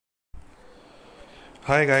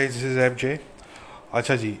Hi guys, this is F जे।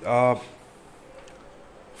 अच्छा जी,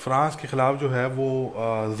 France के ख़िलाफ़ जो है वो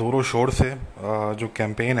ज़ोरों शोर से जो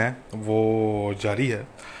कैंपेन है वो जारी है।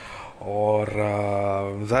 और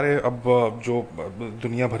ज़ाहिर अब जो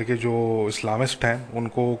दुनिया भर के जो इस्लामिस्ट हैं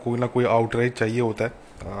उनको कोई ना कोई आउटरीच चाहिए होता है।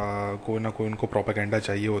 कोई ना कोई उनको प्रोपेगेंडा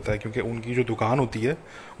चाहिए होता है, क्योंकि उनकी जो दुकान होती है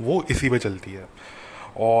वो इसी पे चलती है।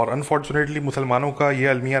 और अनफॉर्चुनेटली मुसलमानों का ये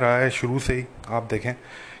अलमिया रहा है शुरू से ही। आप देखें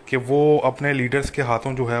कि वो अपने लीडर्स के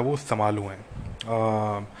हाथों जो है वो इस्तेमाल हुए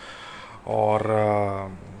हैं। और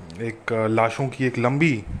एक लाशों की एक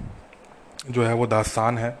लंबी जो है वो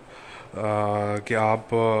दास्तान है, कि आप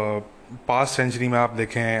पास्ट सेंचुरी में आप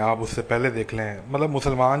देखें, आप उससे पहले देख लें, मतलब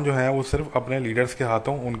मुसलमान जो हैं वो सिर्फ अपने लीडर्स के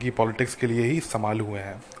हाथों उनकी पॉलिटिक्स के लिए ही इस्तेमाल हुए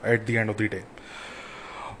हैं at the end of the day.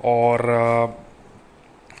 और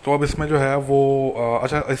तो अब इसमें जो है वो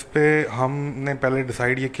अच्छा, इस पे हमने पहले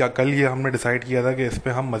डिसाइड ये किया, कल ये हमने डिसाइड किया था कि इस पे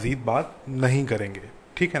हम मज़ीद बात नहीं करेंगे,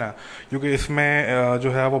 ठीक है ना। क्योंकि इसमें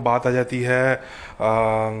जो है वो बात आ जाती है,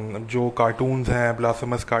 जो कार्टून्स हैं,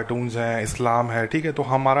 ब्लास्फेमस कार्टून्स हैं, इस्लाम है, ठीक है। तो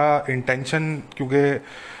हमारा इंटेंशन, क्योंकि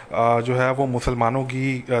जो है वो मुसलमानों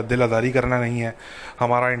की दिल आज़ारी करना नहीं है।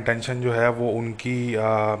 हमारा इंटेंशन जो है वो उनकी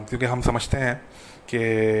क्योंकि हम समझते हैं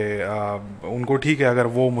कि उनको, ठीक है, अगर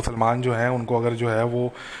वो मुसलमान जो हैं उनको अगर जो है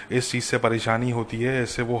वो इस चीज़ से परेशानी होती है,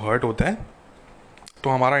 इससे वो हर्ट होते हैं, तो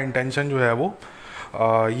हमारा इंटेंशन जो है वो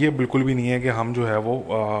ये बिल्कुल भी नहीं है कि हम जो है वो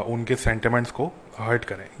उनके सेंटिमेंट्स को हर्ट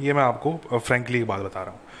करें। ये मैं आपको फ्रेंकली एक बात बता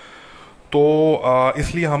रहा हूँ। तो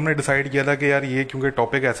इसलिए हमने डिसाइड किया था कि यार ये, क्योंकि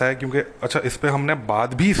टॉपिक ऐसा है, क्योंकि अच्छा इस पे हमने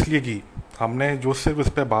बात भी इसलिए की, हमने जो सिर्फ इस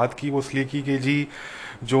पे बात की वो इसलिए की कि जी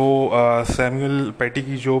जो सैमुअल पैटी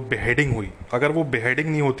की जो बेहेडिंग हुई, अगर वो बेहेडिंग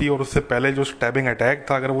नहीं होती और उससे पहले जो स्टैबिंग अटैक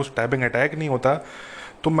था, अगर वो स्टैबिंग अटैक नहीं होता,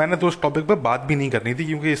 तो मैंने तो उस टॉपिक पे बात भी नहीं करनी थी।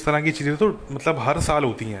 क्योंकि इस तरह की चीज़ें तो मतलब हर साल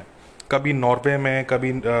होती हैं, कभी नॉर्वे में,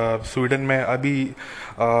 कभी स्वीडन में। अभी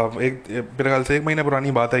एक मेरे ख्याल से 1 महीना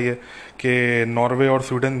पुरानी बात है ये, कि नॉर्वे और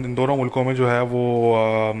स्वीडन, इन दोनों मुल्कों में जो है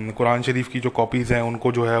वो कुरान शरीफ की जो कॉपीज़ हैं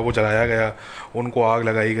उनको जो है वो जलाया गया, उनको आग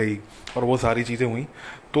लगाई गई, और वो सारी चीज़ें हुई।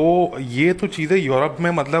 तो ये तो चीज़ें यूरोप में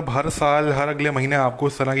मतलब हर साल, हर अगले महीने आपको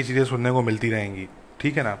इस तरह की चीज़ें सुनने को मिलती रहेंगी,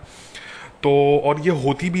 ठीक है ना। तो और ये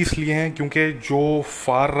होती भी इसलिए हैं क्योंकि जो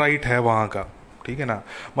फार राइट है वहाँ का, ठीक है ना,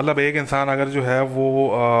 मतलब एक इंसान अगर जो है वो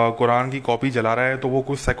कुरान की कॉपी जला रहा है तो वो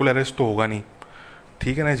कुछ सेकुलरिस्ट तो होगा नहीं,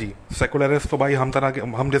 ठीक है ना जी। सेकुलरिस्ट तो भाई हम तरह के,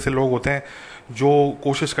 हम जैसे लोग होते हैं जो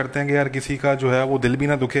कोशिश करते हैं कि यार किसी का जो है वो दिल भी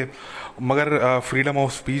ना दुखे, मगर फ्रीडम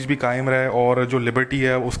ऑफ स्पीच भी कायम रहे और जो लिबर्टी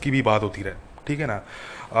है उसकी भी बात होती रहे, ठीक है ना।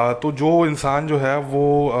 तो जो इंसान जो है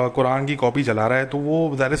वो कुरान की कॉपी जला रहा है तो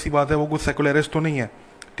वो ज़ाहिर सी बात है वो कुछ सेकुलरिस्ट तो नहीं है,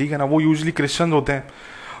 ठीक है ना। वो यूजली क्रिश्चियन होते हैं,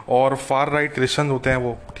 और फार राइट क्रिश्चियन होते हैं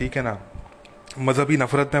वो, ठीक है ना। मजहबी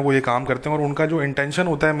नफरत में वो ये काम करते हैं, और उनका जो इंटेंशन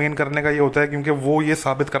होता है मेन करने का ये होता है, क्योंकि वो ये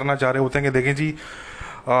साबित करना चाह रहे होते हैं कि देखें जी,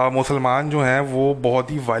 मुसलमान जो हैं वो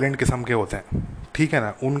बहुत ही वायलेंट किस्म के होते हैं, ठीक है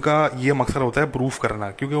ना। उनका ये मकसद होता है प्रूफ करना,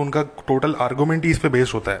 क्योंकि उनका टोटल आर्गूमेंट ही इस पे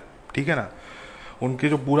बेस्ड होता है, ठीक है ना। उनकी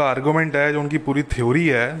जो पूरा आर्गूमेंट है, जो उनकी पूरी थ्योरी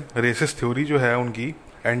है, रेसिस्ट थ्योरी जो है उनकी,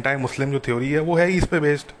 एंटाई मुस्लिम जो थ्योरी है वो है ही इस पे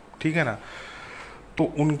बेस्ड, ठीक है ना। तो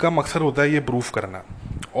उनका मकसद होता है ये प्रूफ करना।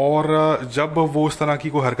 और जब वो इस तरह की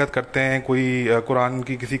कोई हरकत करते हैं, कोई कुरान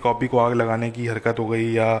की किसी कॉपी को आग लगाने की हरकत हो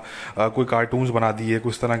गई, या कोई कार्टून्स बना दिए,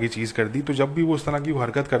 कुछ तरह की चीज़ कर दी, तो जब भी वो इस तरह की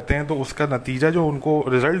हरकत करते हैं तो उसका नतीजा जो उनको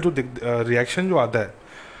रिजल्ट जो रिएक्शन जो आता है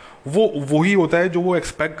वो वही होता है जो वो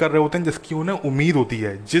एक्सपेक्ट कर रहे होते हैं, जिसकी उन्हें उम्मीद होती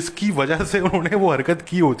है, जिसकी वजह से उन्होंने वो हरकत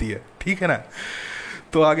की होती है, ठीक है ना।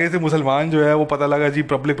 तो आगे से मुसलमान जो है वो पता लगा जी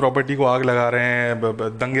पब्लिक प्रॉपर्टी को आग लगा रहे हैं,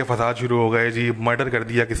 दंगे फसाद शुरू हो गए जी, मर्डर कर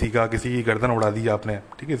दिया किसी का, किसी की गर्दन उड़ा दी आपने,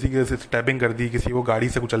 ठीक है, किसी की स्टैबिंग कर दी, किसी को गाड़ी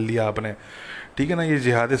से कुचल दिया आपने, ठीक है ना। ये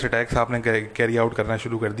जिहादिस्ट अटैक्स आपने कैरी आउट करना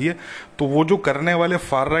शुरू कर दिए। तो वो जो करने वाले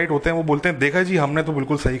फार राइट होते हैं वो बोलते हैं देखा जी हमने तो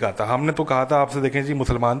बिल्कुल सही कहा था, हमने तो कहा था आपसे, देखें जी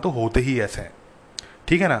मुसलमान तो होते ही ऐसे हैं,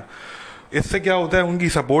 ठीक है ना। इससे क्या होता है, उनकी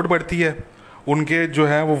सपोर्ट बढ़ती है, उनके जो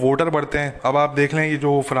है वो वोटर बढ़ते हैं। अब आप देख लें ये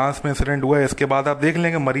जो फ्रांस में इंसिडेंट हुआ है, इसके बाद आप देख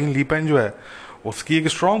लें कि मरीन लीपेन जो है उसकी एक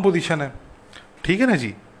स्ट्रांग पोजीशन है, ठीक है ना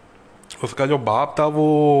जी। उसका जो बाप था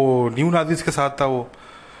वो न्यू नाजीज के साथ था वो,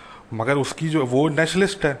 मगर उसकी जो वो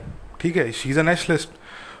नेशनलिस्ट है, ठीक है, शी इज़ अ नेशनलिस्ट,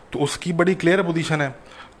 तो उसकी बड़ी क्लियर पोजीशन है।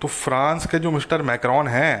 तो फ्रांस के जो मिस्टर मैक्रोन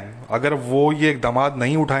हैं, अगर वो ये इकदाम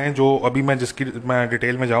नहीं उठाएं, जो अभी मैं जिसकी मैं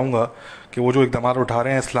डिटेल में जाऊंगा कि वो जो इकदाम उठा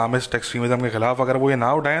रहे हैं इस्लामिस्ट एक्सट्रीमिज्म के खिलाफ, अगर वो ये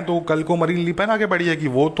ना उठाएं तो कल को मरीन ली पेन आगे बढ़ जाएगी।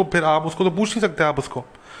 वो तो फिर आप उसको तो पूछ नहीं सकते, आप उसको,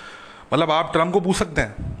 मतलब आप ट्रम्प को पूछ सकते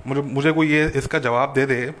हैं, मुझे मुझे कोई ये इसका जवाब दे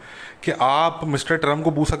दे कि आप मिस्टर ट्रम्प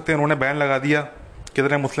को पूछ सकते हैं, उन्होंने बैन लगा दिया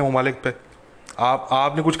कितने मुस्लिम ममालिक पे,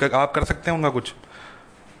 आपने कुछ आप कर सकते हैं उनका कुछ?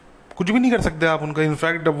 कुछ भी नहीं कर सकते आप उनका।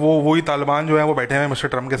 इनफैक्ट वो वही तालिबान जो है वो बैठे हुए हैं मिस्टर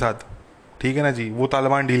ट्रम्प के साथ, ठीक है ना जी, वो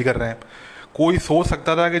तालिबान डील कर रहे हैं। कोई सोच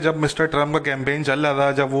सकता था कि जब मिस्टर ट्रम्प का कैंपेन चल रहा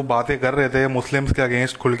था, जब वो बातें कर रहे थे मुस्लिम्स के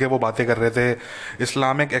अगेंस्ट, खुल के वो बातें कर रहे थे,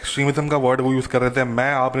 इस्लामिक एक्सट्रीमिज्म का वर्ड वो यूज़ कर रहे थे।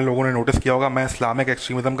 मैं, आपने लोगों ने नोटिस किया होगा, मैं इस्लामिक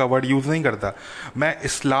एक्सट्रीमिज्म का वर्ड यूज़ नहीं करता, मैं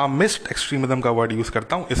इस्लामिस्ट एक्सट्रीमिज्म का वर्ड यूज़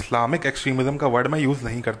करता हूँ। इस्लामिक एक्सट्रीमिज्म का वर्ड मैं यूज़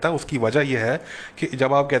नहीं करता। उसकी वजह यह है कि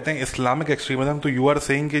जब आप कहते हैं इस्लामिक एक्सट्रीमिज्म, तो यू आर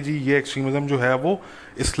सेइंग कि जी ये एक्सट्रीमिज्म जो है वो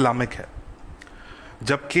इस्लामिक है,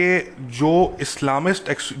 जबकि जो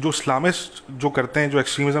इस्लामिस्ट जो करते हैं, जो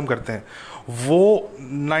एक्सट्रीमिज्म करते हैं, वो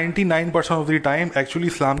 99% ऑफ द टाइम एक्चुअली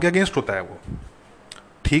इस्लाम के अगेंस्ट होता है वो।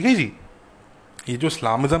 ठीक है जी। ये जो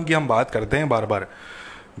इस्लामिज्म की हम बात करते हैं बार बार,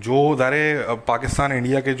 जो ज़ारे पाकिस्तान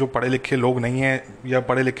इंडिया के जो पढ़े लिखे लोग नहीं हैं, या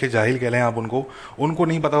पढ़े लिखे जाहिल कह लें आप उनको, उनको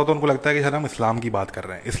नहीं पता होता, उनको लगता है कि सर हम इस्लाम की बात कर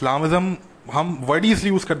रहे हैं। इस्लामिज्म हम वर्ड ही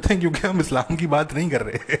इसलिए यूज़ करते हैं क्योंकि हम इस्लाम की बात नहीं कर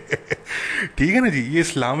रहे। ठीक है ना जी। ये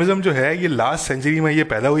इस्लामिज्म जो है ये लास्ट सेंचुरी में ये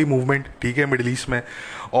पैदा हुई मूवमेंट, ठीक है, मिडिल ईस्ट में।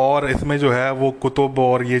 और इसमें जो है वो कुतुब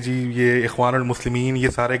और ये इख्वानुल मुस्लिमीन, ये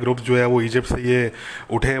सारे ग्रुप्स जो है वो इजिप्ट से ये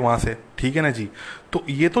उठे वहाँ से, ठीक है ना जी। तो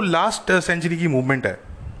ये तो लास्ट सेंचुरी की मूवमेंट है,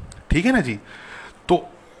 ठीक है ना जी। तो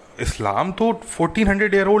इस्लाम तो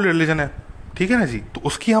 1400 ईयर ओल्ड रिलीजन है, ठीक है ना जी। तो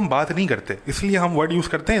उसकी हम बात नहीं करते, इसलिए हम वर्ड यूज़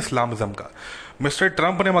करते हैं इस्लामिज्म का। मिस्टर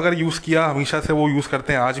ट्रंप ने मगर यूज़ किया, हमेशा से वो यूज़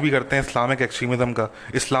करते हैं, आज भी करते हैं, इस्लामिक एक्सट्रीमिज्म का,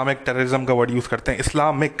 इस्लामिक टेररिज्म का वर्ड यूज़ करते हैं।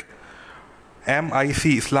 Islamic, MIC,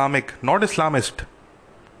 Islamic, not Islamist,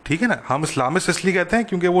 ठीक है ना। हम इस्लामिस्ट इसलिए कहते हैं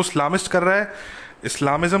क्योंकि वो इस्लामिस्ट कर रहा है,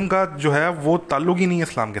 इस्लामिज्म का जो है वो ताल्लुक ही नहीं है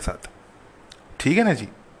इस्लाम के साथ, ठीक है ना जी।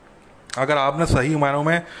 अगर आपने सही मायनों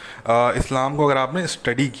में इस्लाम को अगर आपने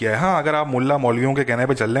स्टडी किया है, हाँ, अगर आप मुल्ला मौलवियों के कहने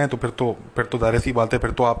पे चल रहे हैं तो फिर तो ज़ाहिर सी बात है,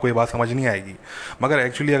 फिर तो आपको ये बात समझ नहीं आएगी। मगर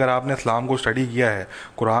एक्चुअली अगर आपने इस्लाम को स्टडी किया है,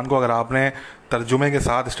 कुरान को अगर आपने तर्जुमे के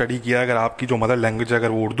साथ स्टडी किया है, अगर आपकी जो मदर लैंग्वेज है अगर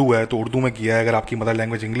वो उर्दू है तो उर्दू में किया है, अगर आपकी मदर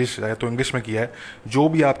लैंग्वेज इंग्लिश है तो इंग्लिश में किया है, जो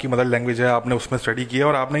भी आपकी मदर लैंग्वेज है आपने उसमें स्टडी किया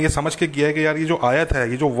है, और आपने ये समझ के किया है कि यार ये जो आयत है,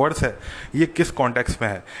 ये जो वर्ड्स है, ये किस कॉन्टेक्स्ट में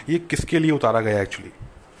है, ये किसके लिए उतारा गया है एक्चुअली,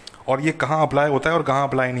 और ये कहाँ अप्लाई होता है और कहाँ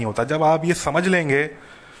अप्लाई नहीं होता। जब आप ये समझ लेंगे,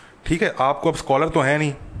 ठीक है, आपको अब स्कॉलर तो है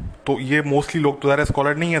नहीं, तो ये मोस्टली लोग तो ज़्यादा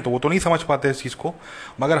स्कॉलर नहीं है, तो वो तो नहीं समझ पाते इस चीज़ को।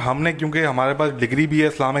 मगर हमने, क्योंकि हमारे पास डिग्री भी है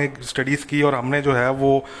इस्लामिक स्टडीज़ की, और हमने जो है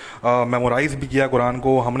वो मेमोराइज़ भी किया कुरान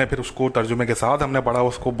को, हमने फिर उसको तर्जुमे के साथ हमने पढ़ा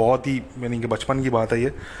उसको, बहुत ही यानी कि बचपन की बात है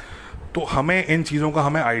ये, तो हमें इन चीज़ों का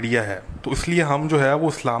हमें आइडिया है। तो इसलिए हम जो है वो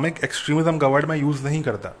इस्लामिक एक्सट्रीमिज़म का वर्ड मैं यूज़ नहीं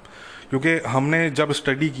करता, क्योंकि हमने जब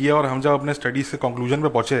स्टडी किया और हम जब अपने स्टडीज़ के कंक्लूजन पे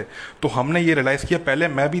पहुँचे तो हमने ये रियलाइज़ किया, पहले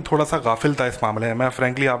मैं भी थोड़ा सा गाफिल था इस मामले में, मैं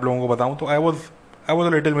फ्रेंकली आप लोगों को बताऊं तो I was a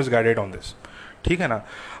little misguided on this, ठीक है ना।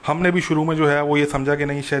 हमने भी शुरू में जो है वो ये समझा कि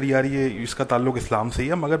नहीं शायद यार ये इसका ताल्लुक इस्लाम से ही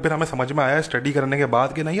है, मगर फिर हमें समझ में आया स्टडी करने के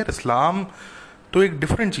बाद कि नहीं यार, इस्लाम तो एक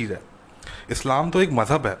डिफरेंट चीज़ है, इस्लाम तो एक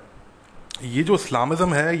मज़हब है। ये जो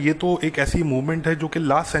इस्लामिज़म है ये तो एक ऐसी मूवमेंट है जो कि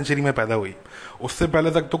लास्ट सेंचुरी में पैदा हुई, उससे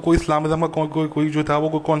पहले तक तो कोई इस्लामिज़म का कोई जो था वो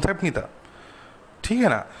कोई कॉन्सेप्ट नहीं था, ठीक है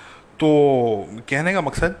ना। तो कहने का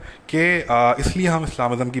मकसद कि इसलिए हम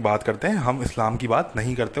इस्लामिज़म की बात करते हैं, हम इस्लाम की बात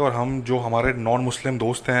नहीं करते। और हम जो हमारे नॉन मुस्लिम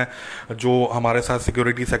दोस्त हैं जो हमारे साथ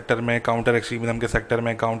सिक्योरिटी सेक्टर में, काउंटर एक्सट्रीमिज़म के सेक्टर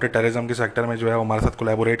में, काउंटर टेररिज्म के सेक्टर में जो है हमारे साथ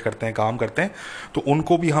कोलैबोरेट करते हैं, काम करते हैं, तो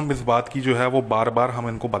उनको भी हम इस बात की जो है वो बार बार हम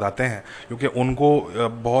इनको बताते हैं, क्योंकि उनको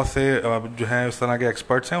बहुत से जो हैं इस तरह के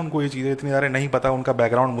एक्सपर्ट्स हैं, उनको ये चीज़ें इतनी ज़्यादा नहीं पता, उनका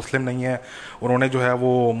बैकग्राउंड मुस्लिम नहीं है, उन्होंने जो है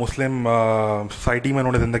वो मुस्लिम सोसाइटी में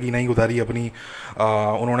उन्होंने ज़िंदगी नहीं गुजारी अपनी,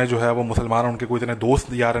 उन्होंने जो है वो मुसलमान, उनके कोई इतने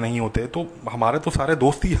दोस्त यार नहीं होते, तो हमारे तो सारे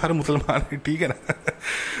दोस्त ही यार मुसलमान हैं, ठीक है ना।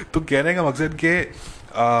 तो कहने का मकसद कि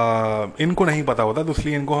इनको नहीं पता होता, तो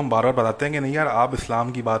इसलिए इनको हम बार बार बताते हैं कि नहीं यार, आप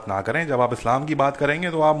इस्लाम की बात ना करें। जब आप इस्लाम की बात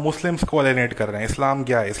करेंगे तो आप मुस्लिम्स को एलिनेट कर रहे हैं। इस्लाम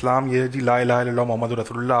क्या है? इस्लाम ये है जी, ला इलाहा इल्लल्लाह मोहम्मद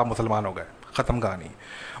रसूलुल्लाह, आप मुसलमान हो गए, ख़त्म कहानी।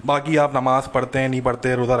 बाकी आप नमाज़ पढ़ते हैं नहीं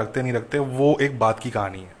पढ़ते, रोज़ा रखते नहीं रखते, वो एक बात की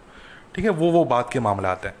कहानी है, ठीक है, वो बात के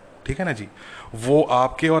मामला आते हैं, ठीक है ना जी। वो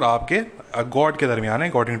आपके और आपके गॉड के दरमियान है,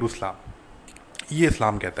 अकॉर्डिंग टू इस्लाम, ये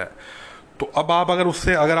इस्लाम कहता है। तो अब आप अगर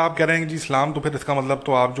उससे अगर आप कह रहे हैं कि जी इस्लाम, तो फिर इसका मतलब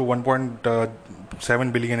तो आप जो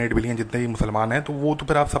 1.7 बिलियन 8 बिलियन जितने भी मुसलमान हैं, तो वो तो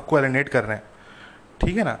फिर आप सबको एलिनेट कर रहे हैं,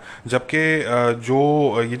 ठीक है ना। जबकि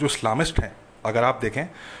जो ये जो इस्लामिस्ट हैं अगर आप देखें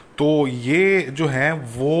तो ये जो हैं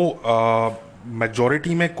वो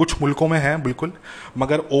मेजॉरिटी में कुछ मुल्कों में हैं बिल्कुल,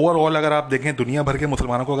 मगर ओवरऑल अगर आप देखें दुनिया भर के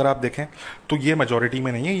मुसलमानों को अगर आप देखें तो ये मेजॉरिटी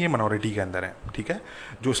में नहीं है, ये मिनॉरिटी के अंदर है, ठीक है।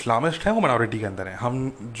 जो इस्लामिस्ट हैं वो मिनॉरिटी के अंदर हैं।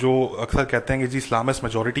 हम जो अक्सर कहते हैं कि जी इस्लामिस्ट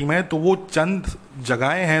मेजॉरिटी में है, तो वो चंद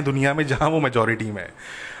जगहें हैं दुनिया में जहाँ वो मेजॉरिटी में है।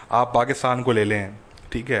 आप पाकिस्तान को ले लें,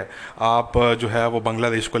 ठीक है, आप जो है वो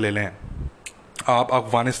बांग्लादेश को ले लें, आप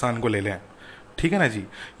अफ़गानिस्तान को ले लें, ठीक है ना जी,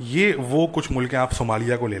 ये वो कुछ मुल्क हैं, आप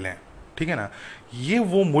सोमालिया को ले लें, ठीक है ना। ये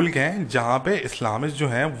वो मुल्क हैं जहाँ पे इस्लामिस्ट जो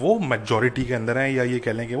हैं वो मेजॉरिटी के अंदर हैं, या ये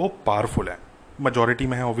कह लें कि वो पावरफुल है, मेजॉरिटी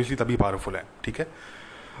में है ऑब्वियसली तभी पावरफुल है, ठीक है।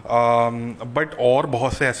 बट और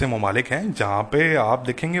बहुत से ऐसे ममालिक हैं जहाँ पे आप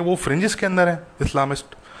देखेंगे वो फ्रिंजेस के अंदर हैं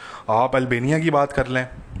इस्लामिस्ट। आप अल्बानिया की बात कर लें,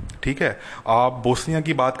 ठीक है, आप बोस्निया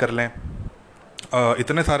की बात कर लें,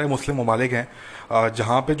 इतने सारे मुस्लिम ममालिक हैं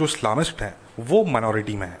जहाँ पे जो इस्लामिस्ट हैं वो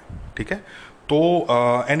माइनॉरिटी में हैं, ठीक है। तो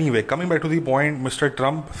anyway, coming back to the point, mister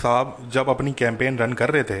Trump साहब जब अपनी कैंपेन रन कर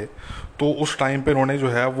रहे थे तो उस टाइम पे उन्होंने जो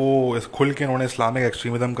है वो खुल के उन्होंने इस्लामिक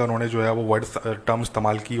एक्सट्रीमिज़म का उन्होंने जो है वो वर्ड टर्म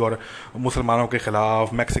इस्तेमाल की, और मुसलमानों के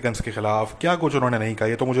ख़िलाफ़, मैक्सिकन्स के ख़िलाफ़ क्या कुछ उन्होंने नहीं कहा।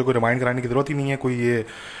 ये तो मुझे कोई रिमाइंड कराने की ज़रूरत ही नहीं है, कोई ये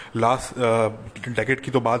लास्ट डेकेड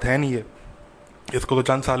की तो बात है नहीं है, इसको तो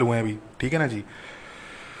चंद साल हुए हैं अभी, ठीक है ना जी।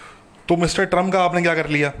 तो मिस्टर ट्रम्प का आपने क्या कर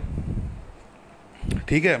लिया,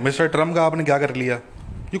 ठीक है, मिस्टर ट्रम्प का आपने क्या कर लिया,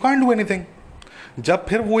 यू कांट डू एनीथिंग। जब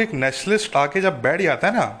फिर वो एक नेशनलिस्ट आके जब बैठ जाता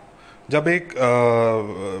है ना, जब एक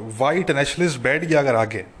वाइट नेशनलिस्ट बैठ गया अगर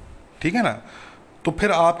आगे, ठीक है ना, तो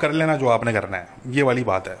फिर आप कर लेना जो आपने करना है, ये वाली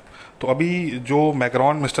बात है। तो अभी जो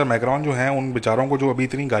मैक्रॉन, मिस्टर मैक्रॉन जो हैं, उन बेचारों को जो अभी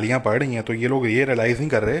इतनी गालियां पड़ रही हैं, तो ये लोग ये रियलाइज़ नहीं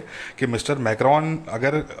कर रहे कि मिस्टर मैक्रॉन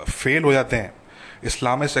अगर फेल हो जाते हैं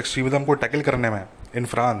इस्लामिस्ट एक्सट्रीमिज्म को टैकल करने में इन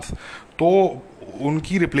फ्रांस, तो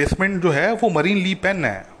उनकी रिप्लेसमेंट जो है वो मरीन ली पेन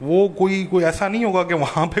है। वो कोई कोई ऐसा नहीं होगा कि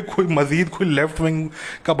वहाँ पे कोई मजीद कोई लेफ्ट विंग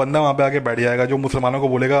का बंदा वहाँ पे आके बैठ जाएगा जो मुसलमानों को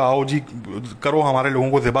बोलेगा आओ जी करो, हमारे लोगों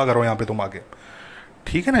को ज़िबा करो यहाँ पे तुम आके,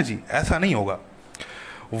 ठीक है ना जी, ऐसा नहीं होगा।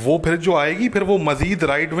 वो फिर जो आएगी, फिर वो मजीद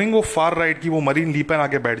राइट विंग, वो फार राइट की वो मरीन ली पेन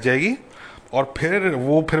आके बैठ जाएगी, और फिर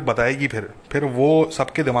वो फिर बताएगी, फिर वो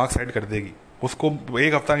सबके दिमाग सेट कर देगी। उसको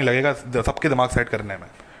एक हफ्ता नहीं लगेगा सबके दिमाग सेट करने में,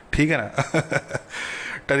 ठीक है ना।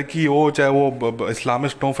 टर्की हो चाहे वो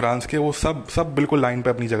इस्लामिस्ट हो फ्रांस के, वो सब सब बिल्कुल लाइन पे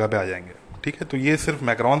अपनी जगह पे आ जाएंगे, ठीक है। तो ये सिर्फ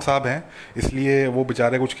मैक्रॉन साहब हैं, इसलिए वो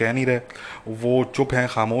बेचारे कुछ कह नहीं रहे, वो चुप हैं,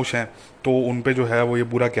 खामोश हैं, तो उन पे जो है वो ये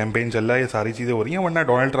पूरा कैंपेन चल रहा है, ये सारी चीज़ें हो रही हैं। वरना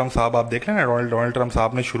डोनाल्ड ट्रम्प साहब आप देख लेना, डोनाल्ड ट्रम्प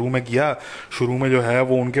साहब ने शुरू में किया, शुरू में जो है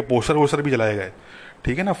वो उनके पोस्टर वोस्टर भी जलाए गए,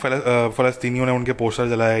 ठीक है ना, फ़लस्तीनियों ने उनके पोस्टर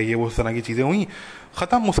जलाए, ये वो उस तरह की चीज़ें हुई,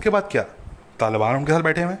 ख़त्म। उसके बाद क्या, तालिबान उनके साथ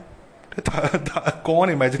बैठे हुए हैं। कौन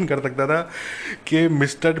इमेजिन कर सकता था कि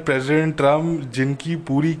मिस्टर प्रेसिडेंट ट्रम्प, जिनकी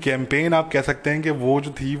पूरी कैंपेन आप कह सकते हैं कि वो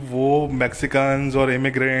जो थी वो मैक्सिकन्स और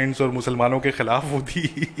इमिग्रेंट्स और मुसलमानों के ख़िलाफ़ वो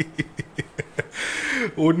थी,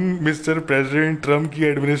 उन मिस्टर प्रेसिडेंट ट्रम्प की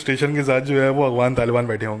एडमिनिस्ट्रेशन के साथ जो है वो अफगान तालिबान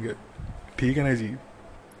बैठे होंगे, ठीक है ना जी,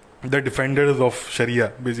 the defenders of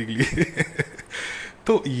sharia basically.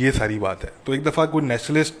 तो ये सारी बात है। तो एक दफ़ा कोई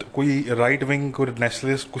नेशनलिस्ट, कोई राइट विंग, कोई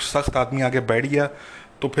नेशनलिस्ट, कुछ सख्त आदमी आगे बैठ गया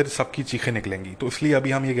तो फिर सबकी चीखें निकलेंगी। तो इसलिए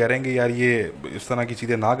अभी हम ये कह रहे हैं कि यार ये इस तरह की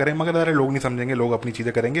चीज़ें ना करें, मगर अरे लोग नहीं समझेंगे, लोग अपनी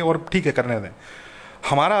चीज़ें करेंगे, और ठीक है, करने दें।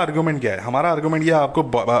 हमारा आर्गूमेंट क्या है, हमारा आर्गूमेंट ये,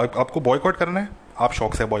 आपको बॉयकॉट करना है, आप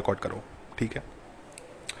शौक से बॉयकॉट करो, ठीक है।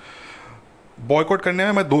 बॉयकॉट करने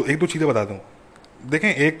में मैं एक दो चीज़ें बता दूँ। देखें,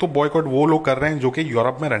 एक तो बॉयकॉट वो लोग कर रहे हैं जो कि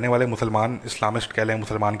यूरोप में रहने वाले मुसलमान, इस्लामिस्ट कह लें,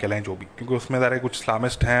 मुसलमान कह लें, जो भी, क्योंकि उसमें ज़रा कुछ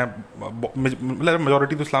इस्लामिस्ट हैं, मतलब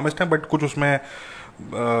मेजॉरिटी तो इस्लामिस्ट हैं, बट कुछ उसमें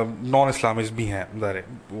नॉन इस्लामिस्ट भी हैं ज़रा,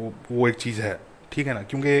 वो एक चीज़ है, ठीक है ना।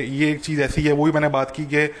 क्योंकि ये एक चीज़ ऐसी है, वही मैंने बात की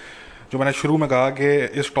कि जो मैंने शुरू में कहा कि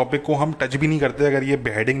इस टॉपिक को हम टच भी नहीं करते अगर ये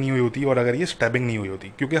बेहेडिंग नहीं हुई होती और अगर ये स्टैबिंग नहीं हुई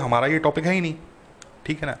होती, क्योंकि हमारा ये टॉपिक है ही नहीं,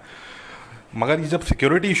 ठीक है ना। मगर ये जब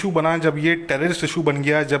सिक्योरिटी इशू बना, जब ये टेररिस्ट इशू बन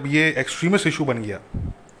गया, जब ये एक्सट्रीमिस्ट इशू बन गया,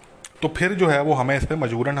 तो फिर जो है वो हमें इस पर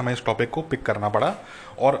मजबूरन हमें इस टॉपिक को पिक करना पड़ा।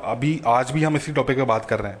 और अभी आज भी हम इसी टॉपिक पे बात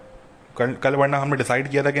कर रहे हैं। कल वरना हमने डिसाइड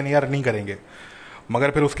किया था कि नहीं यार नहीं करेंगे,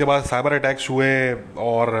 मगर फिर उसके बाद साइबर अटैक्स हुए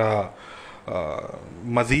और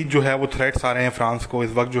मज़ीद जो है वो थ्रेट्स आ रहे हैं फ्रांस को।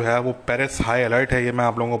 इस वक्त जो है वो पेरिस हाई अलर्ट है, ये मैं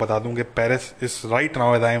आप लोगों को बता दूं कि पेरिस इस right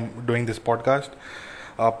now as I am doing this podcast,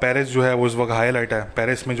 Paris जो है वो इस वक्त हाई अलर्ट है।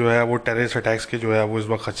 पेरिस में जो है वो टेररिस्ट अटैक्स के जो है वो इस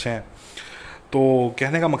वक्त खदशे हैं। तो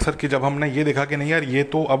कहने का मकसद कि जब हमने ये देखा कि नहीं यार ये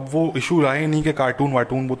तो अब वो इशू रहा ही नहीं कि कार्टून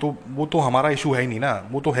वार्टून, वो तो हमारा इशू है ही नहीं ना,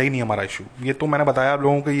 वो तो है ही नहीं हमारा इशू। ये तो मैंने बताया आप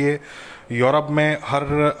लोगों को, ये यूरोप में हर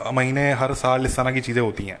महीने हर साल इस तरह की चीज़ें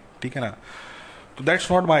होती हैं, ठीक है ना। तो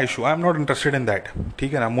that's not my issue, I am not interested in that,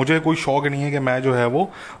 ठीक है ना। मुझे कोई शौक नहीं है कि मैं जो है वो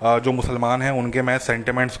जो मुसलमान हैं उनके मैं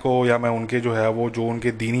सेंटिमेंट्स को, या मैं उनके जो है वो जो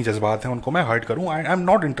उनके दीनी जज्बात हैं उनको मैं हर्ट करूँ। I am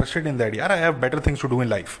not interested in that यार, I have better things to do in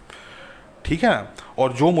life, ठीक है ना।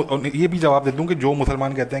 और ये भी जवाब दे दूं कि जो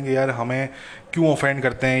मुसलमान कहते हैं कि यार हमें क्यों ऑफेंड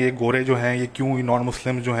करते हैं ये गोरे जो हैं, ये क्यों नॉन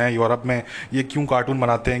मुस्लिम जो हैं यूरोप में, ये क्यों कार्टून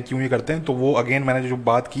बनाते हैं, क्यों ये करते हैं, तो वो अगेन मैंने जो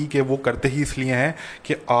बात की कि वो करते ही इसलिए हैं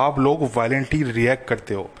कि आप लोग वायलेंटली रिएक्ट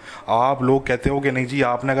करते हो। आप लोग कहते हो कि नहीं जी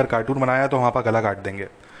आपने अगर कार्टून बनाया तो हम आपका गला काट देंगे,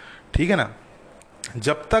 ठीक है ना।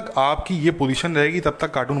 जब तक आपकी ये पोजीशन रहेगी तब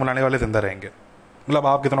तक कार्टून बनाने वाले जिंदा रहेंगे। मतलब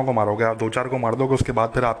आप कितनों को मारोगे, आप 2-4 को मार दोगे, उसके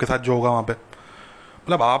बाद फिर आपके साथ जो होगा वहाँ पे,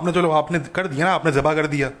 मतलब आपने चलो आपने कर दिया ना, आपने ज़बा कर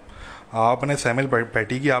दिया, आपने सैमुअल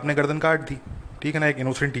पैटी की आपने गर्दन काट दी, ठीक है ना। एक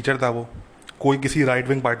इनोसेंट टीचर था वो, कोई किसी राइट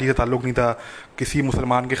विंग पार्टी से ताल्लुक़ नहीं था, किसी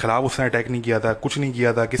मुसलमान के ख़िलाफ़ उसने अटैक नहीं किया था, कुछ नहीं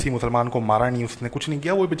किया था, किसी मुसलमान को मारा नहीं उसने, कुछ नहीं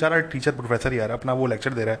किया। वो बेचारा टीचर प्रोफेसर यार अपना वो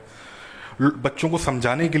लेक्चर दे रहा है बच्चों को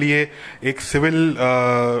समझाने के लिए। एक सिविल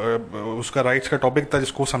उसका राइट्स का टॉपिक था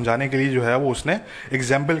जिसको समझाने के लिए जो है वो उसने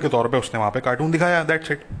एग्जाम्पल के तौर पे उसने वहाँ पे कार्टून दिखाया,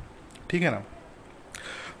 दैट्स इट, ठीक है ना।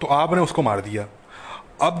 तो आपने उसको मार दिया।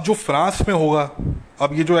 अब जो फ्रांस में होगा,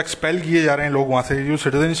 अब ये जो एक्सपेल किए जा रहे हैं लोग वहाँ से, जो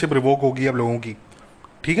सिटीजनशिप रिवोक होगी अब लोगों की,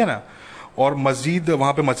 ठीक है ना। और मस्जिद,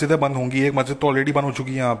 वहाँ पे मस्जिदें बंद होंगी। एक मस्जिद तो ऑलरेडी बंद हो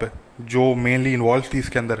चुकी है यहाँ पे, जो मेनली इन्वॉल्व थी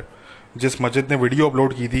इसके अंदर, जिस मस्जिद ने वीडियो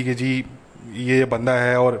अपलोड की थी कि जी ये बंदा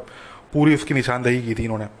है, और पूरी उसकी निशानदेही की थी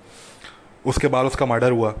इन्होंने। उसके बाद उसका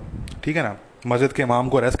मर्डर हुआ, ठीक है ना। मस्जिद के इमाम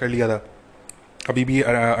को अरेस्ट कर लिया था, अभी भी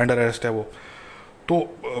अंडर अरेस्ट है वो। तो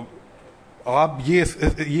आप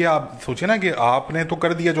ये आप सोचिए ना कि आपने तो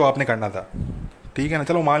कर दिया जो आपने करना था, ठीक है ना।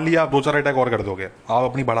 चलो मान लिया आप 2-4 अटैक और कर दोगे, आप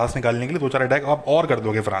अपनी भड़ास निकालने के लिए 2-4 अटैक आप और कर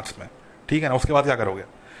दोगे फ्रांस में, ठीक है ना। उसके बाद क्या करोगे?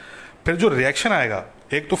 फिर जो रिएक्शन आएगा,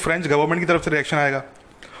 एक तो फ्रेंच गवर्नमेंट की तरफ से रिएक्शन आएगा,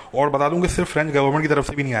 और बता दूं कि सिर्फ फ्रेंच गवर्नमेंट की तरफ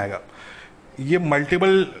से भी नहीं आएगा, ये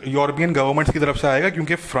मल्टीपल यूरोपियन गवर्नमेंट्स की तरफ से आएगा,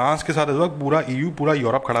 क्योंकि फ्रांस के साथ इस वक्त पूरा ईयू, पूरा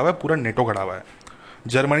यूरोप खड़ा हुआ है, पूरा नेटो खड़ा हुआ है।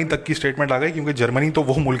 जर्मनी तक की स्टेटमेंट आ गई, क्योंकि जर्मनी तो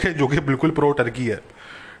वो मुल्क है जो कि बिल्कुल प्रो टर्की है,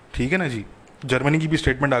 ठीक है ना जी। जर्मनी की भी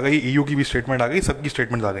स्टेटमेंट आ गई, ईयू की भी स्टेटमेंट आ गई, सबकी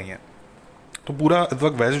स्टेटमेंट आ गई हैं। तो पूरा इस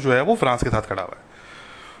वक्त वेस्ट जो है वो फ्रांस के साथ खड़ा हुआ है।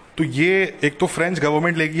 तो ये एक तो फ्रेंच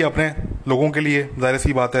गवर्नमेंट लेगी अपने लोगों के लिए, जाहिर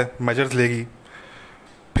सी बात है, मेजर्स लेगी,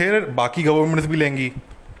 फिर बाकी गवर्नमेंट्स भी लेंगी,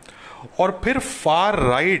 और फिर फार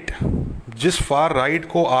राइट, जिस फार राइट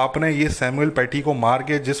को आपने ये सैमुअल पैटी को मार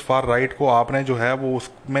के, जिस फार राइट को आपने जो है वो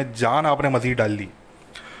उसमें जान आपने मजीद डाल दी,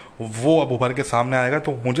 वो अब उभर के सामने आएगा।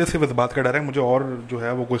 तो मुझे सिर्फ इस बात का डर है, मुझे और जो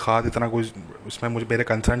है वो कोई ख़ास इतना कोई इसमें मुझे मेरे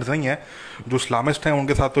कंसर्न्स नहीं है। जो इस्लामिस्ट हैं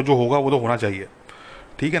उनके साथ तो जो होगा वो तो होना चाहिए,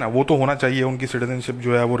 ठीक है ना, वो तो होना चाहिए। उनकी सिटीजनशिप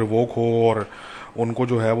जो है वो रिवोक हो, और उनको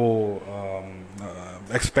जो है वो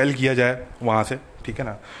एक्सपेल किया जाए वहाँ से, ठीक है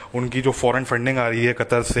ना। उनकी जो फॉरेन फंडिंग आ रही है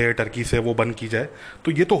कतर से, टर्की से, वो बंद की जाए।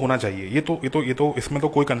 तो ये तो होना चाहिए, ये तो इसमें तो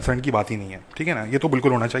कोई कंसर्न की बात ही नहीं है, ठीक है ना। ये तो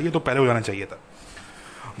बिल्कुल होना चाहिए, तो पहले हो जाना चाहिए था।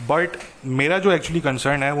 बट मेरा जो एक्चुअली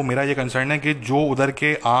कंसर्न है वो मेरा ये कंसर्न है कि जो उधर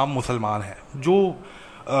के आम मुसलमान हैं, जो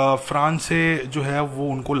फ्रांस से जो है वो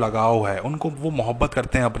उनको लगाव है, उनको वो मोहब्बत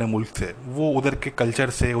करते हैं अपने मुल्क से, वो उधर के कल्चर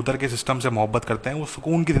से, उधर के सिस्टम से मोहब्बत करते हैं, वो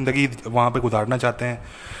सुकून की ज़िंदगी वहाँ पे गुजारना चाहते हैं।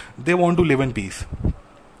 They want to live in peace,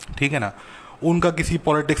 ठीक है ना। उनका किसी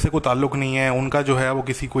पॉलिटिक्स से कोई ताल्लुक़ नहीं है, उनका जो है वो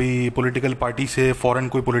किसी कोई पॉलिटिकल पार्टी से, फ़ॉरेन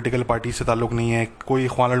कोई पॉलिटिकल पार्टी से ताल्लुक़ नहीं है, कोई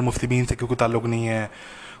इख्वानुल मुस्लिमीन से कोई ताल्लुक़ नहीं है,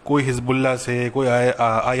 कोई हिजबुल्ला से, कोई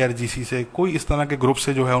IRGC से, कोई इस तरह के ग्रुप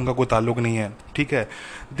से जो है उनका कोई ताल्लुक़ नहीं है, ठीक है।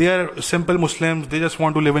 They are simple Muslims, they just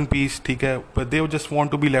want to live in peace, ठीक है, they just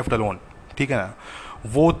want to be left alone, ठीक है ना।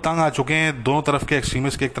 वो तंग आ चुके हैं दोनों तरफ के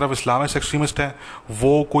एक्सट्रीमिस्ट के। एक तरफ इस्लामिस्ट एक्सट्रीमिस्ट हैं,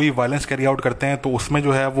 वो कोई वायलेंस कैरी आउट करते हैं, तो उसमें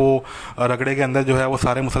जो है वो रगड़े के अंदर जो है वो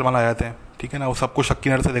सारे मुसलमान आ जाते हैं, ठीक है ना। वो सबको शक की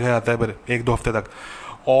नज़र से देखा जाता है फिर 1-2 हफ्ते तक।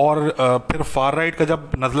 और फिर फार राइट का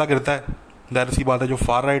जब नज़ला गिरता है, जाहिर सी बात है, जो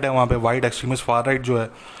फार राइट है वहाँ पे, वाइट एक्सट्रीमिस्ट फार राइट जो है,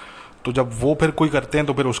 तो जब वो फिर कोई करते हैं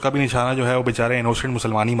तो फिर उसका भी निशाना जो है वो बेचारे इनोसेंट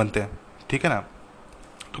मुसलमान ही बनते हैं, ठीक है ना।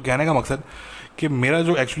 तो कहने का मकसद कि मेरा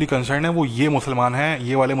जो एक्चुअली कंसर्न है वो ये मुसलमान हैं,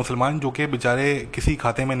 ये वाले मुसलमान जो कि बेचारे किसी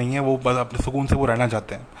खाते में नहीं है, वो बस अपने सुकून से वो रहना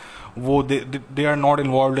चाहते हैं। वो they are not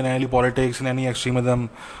involve in any politics, in any extremism.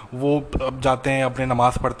 वो अब जाते हैं, अपने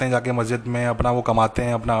नमाज़ पढ़ते हैं जाके मस्जिद में, अपना वो कमाते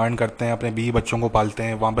हैं, अपना अर्न करते हैं, अपने बीवी बच्चों को पालते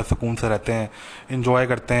हैं, वहाँ पर सुकून से रहते हैं, इंजॉय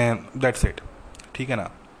करते हैं, दैट्स इट, ठीक है ना।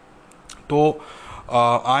 तो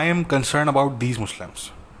I am concern about these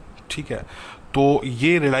Muslims, ठीक है। तो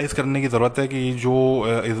ये रियलाइज़ करने की ज़रूरत है कि जो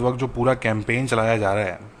इस वक्त जो पूरा कैंपेन चलाया जा रहा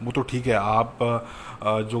है वो तो ठीक है, आप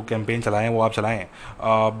जो कैंपेन चलाएं वो आप चलाएं,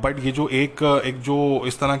 बट ये जो एक जो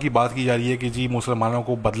इस तरह की बात की जा रही है कि जी मुसलमानों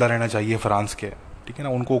को बदला रहना चाहिए फ्रांस के, ठीक है ना,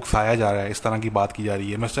 उनको उकसाया जा रहा है, इस तरह की बात की जा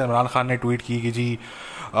रही है। मिस्टर इमरान खान ने ट्वीट की कि जी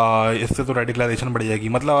इससे तो रेडिकलाइजेशन बढ़ जाएगी।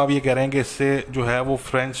 मतलब आप ये कह रहे हैं कि इससे जो है वो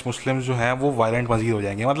फ्रेंच मुस्लिम्स जो हैं वो वायलेंट मजीद हो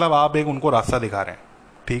जाएंगे। मतलब आप एक उनको रास्ता दिखा रहे हैं,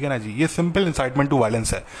 ठीक है ना जी। ये सिंपल इंसाइटमेंट टू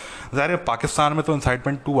वायलेंस है। ज़ाहिर है पाकिस्तान में तो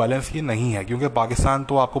इंसाइटमेंट टू वायलेंस ये नहीं है, क्योंकि पाकिस्तान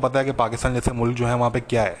तो आपको पता है कि पाकिस्तान जैसे मुल्क जो है वहाँ पे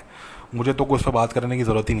क्या है। मुझे तो कोई उस पर बात करने की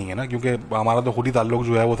ज़रूरत ही नहीं है ना, क्योंकि हमारा तो खुद ही ताल्लुक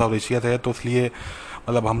जो है वो साउथ एशिया से है। तो इसलिए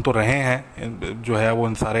मतलब हम तो रहे हैं जो है वो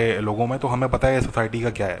इन सारे लोगों में, तो हमें पता है सोसाइटी का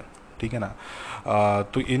क्या है, ठीक है ना।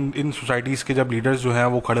 तो इन सोसाइटीज़ के जब लीडर्स जो हैं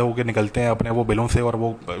वो खड़े होकर निकलते हैं अपने वो बिलों से और वो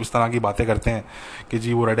इस तरह की बातें करते हैं कि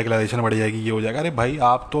जी वो रेडिकलाइजेशन बढ़ जाएगी, ये हो जाएगा। अरे भाई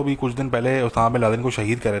आप तो अभी कुछ दिन पहले उसामा बिन लादेन को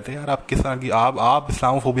शहीद कर रहे थे यार। आप किस तरह की आप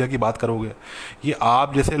इस्लामोफोबिया की बात करोगे? ये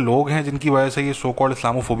आप जैसे लोग हैं जिनकी वजह से ये सो कॉल्ड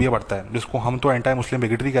इस्लामोफोबिया बढ़ता है, जिसको हम तो एंटी मुस्लिम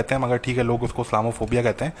बिगेटरी कहते हैं, मगर ठीक है लोग उसको इस्लामोफोबिया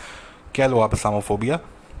कहते हैं। क्या लो आप इस्लामोफोबिया,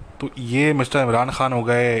 तो ये मिस्टर इमरान खान हो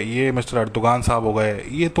गए, ये मिस्टर अर्दोगान साहब हो गए,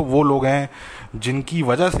 ये तो वो लोग हैं जिनकी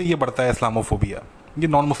वजह से ये बढ़ता है इस्लामोफोबिया। ये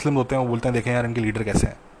नॉन मुस्लिम होते हैं, वो बोलते हैं देखें यार इनके लीडर कैसे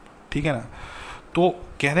हैं, ठीक है ना। तो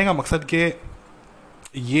कहने का मकसद कि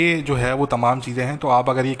ये जो है वो तमाम चीज़ें हैं। तो आप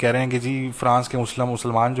अगर ये कह रहे हैं कि जी फ्रांस के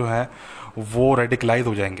मुसलमान जो हैं वो रेडिकलाइज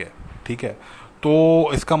हो जाएंगे, ठीक है, तो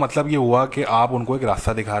इसका मतलब ये हुआ कि आप उनको एक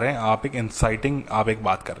रास्ता दिखा रहे हैं, आप एक इंसाइटिंग आप एक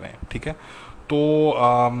बात कर रहे हैं, ठीक है। तो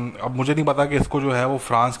अब मुझे नहीं पता कि इसको जो है वो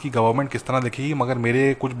फ्रांस की गवर्नमेंट किस तरह देखेगी, मगर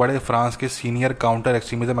मेरे कुछ बड़े फ्रांस के सीनियर काउंटर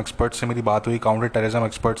एक्सट्रीमिज़म एक्सपर्ट से मेरी बात हुई, काउंटर टेररिज्म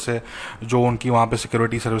एक्सपर्ट से, जो उनकी वहाँ पे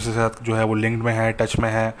सिक्योरिटी सर्विसेज के साथ जो है वो लिंक्ड में है, टच में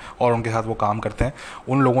है, और उनके साथ वो काम करते हैं,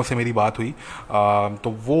 उन लोगों से मेरी बात हुई।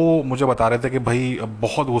 तो वो मुझे बता रहे थे कि भाई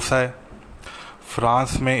बहुत गुस्सा है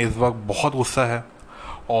फ्रांस में इस वक्त, बहुत गुस्सा है।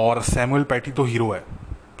 और सैमुअल पैटी तो हीरो है,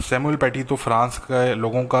 सैमुअल पैटी तो फ्रांस के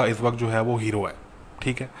लोगों का इस वक्त जो है वो हीरो है,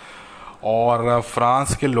 ठीक है। और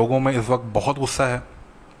फ्रांस के लोगों में इस वक्त बहुत गुस्सा है।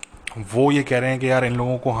 वो ये कह रहे हैं कि यार इन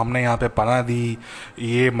लोगों को हमने यहाँ पे पनाह दी,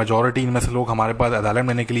 ये मेजॉरिटी इनमें से लोग हमारे पास अदालत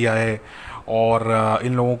लेने के लिए आए, और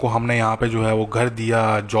इन लोगों को हमने यहाँ पे जो है वो घर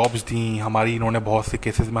दिया, जॉब्स दी, हमारी इन्होंने बहुत से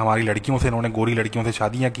केसेस में हमारी लड़कियों से, इन्होंने गोरी लड़कियों से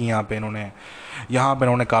शादियाँ की, यहाँ पे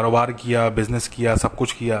इन्होंने कारोबार किया, बिज़नेस किया, सब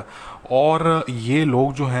कुछ किया। और ये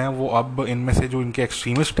लोग जो हैं वो अब इनमें से जो इनके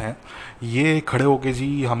एक्सट्रीमिस्ट हैं, ये खड़े होके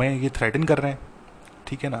जी हमें ये थ्रेटन कर रहे हैं,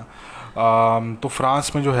 ठीक है ना। तो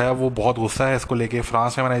फ्रांस में जो है वो बहुत गुस्सा है इसको लेके।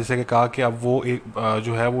 फ्रांस में मैंने जैसे कि कहा कि अब वो एक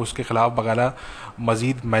जो है वो उसके ख़िलाफ़ बकायदा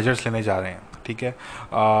मज़ीद मेजर्स लेने जा रहे हैं, ठीक है।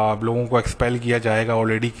 लोगों को एक्सपेल किया जाएगा,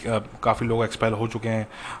 ऑलरेडी काफ़ी लोग एक्सपेल हो चुके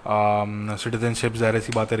हैं, सिटीजनशिप ज़ाहिर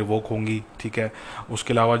सी बातें रिवोक होंगी, ठीक है।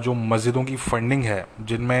 उसके अलावा जो मस्जिदों की फंडिंग है,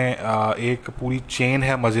 जिनमें एक पूरी चेन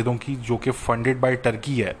है मस्जिदों की जो कि फंडेड बाय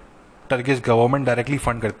टर्की है, टर्किश गवर्नमेंट डायरेक्टली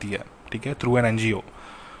फ़ंड करती है, ठीक है, थ्रू एन एनजीओ,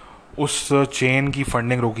 उस चेन की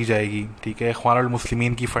फंडिंग रोकी जाएगी, ठीक है। इख्वानुल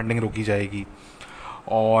मुस्लिमीन की फंडिंग रोकी जाएगी,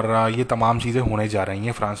 और ये तमाम चीज़ें होने जा रही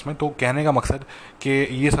हैं फ्रांस में। तो कहने का मकसद कि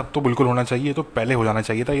ये सब तो बिल्कुल होना चाहिए, तो पहले हो जाना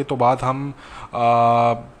चाहिए था। ये तो बात हम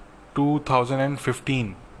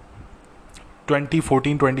 2015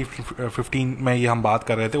 2014 2015 में ये हम बात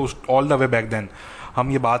कर रहे थे, उस all the way back then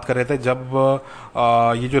हम ये बात कर रहे थे जब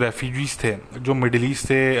ये जो रेफ्यूजीज़ थे जो मिडिल ईस्ट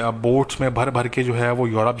से बोट्स में भर भर के जो है वो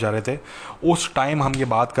यूरोप जा रहे थे, उस टाइम हम ये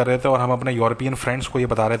बात कर रहे थे। और हम अपने यूरोपियन फ्रेंड्स को ये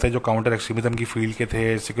बता रहे थे जो काउंटर एक्सट्रीमिज़म की फील्ड के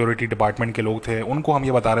थे, सिक्योरिटी डिपार्टमेंट के लोग थे, उनको हम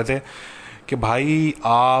ये बता रहे थे कि भाई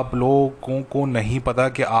आप लोगों को नहीं पता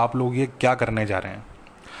कि आप लोग ये क्या करने जा रहे हैं।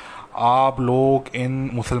 आप लोग इन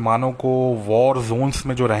मुसलमानों को वॉर जोन्स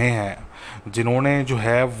में जो रहे हैं, जिन्होंने जो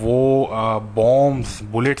है वो बॉम्ब्स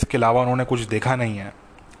बुलेट्स के अलावा उन्होंने कुछ देखा नहीं है,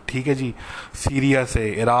 ठीक है जी, सीरिया से,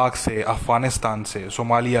 इराक से, अफ़गानिस्तान से,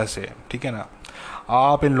 सोमालिया से, ठीक है ना।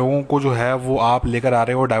 आप इन लोगों को जो है वो आप लेकर आ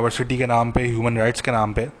रहे हो डाइवर्सिटी के नाम पे, ह्यूमन राइट्स के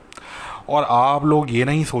नाम पे, और आप लोग ये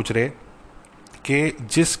नहीं सोच रहे कि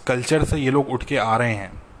जिस कल्चर से ये लोग उठ के आ रहे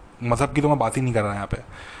हैं, मज़हब की तो मैं बात ही नहीं कर रहा यहाँ पे,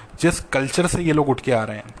 जिस कल्चर से ये लोग उठ के आ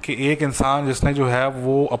रहे हैं कि एक इंसान जिसने जो है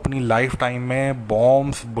वो अपनी लाइफ टाइम में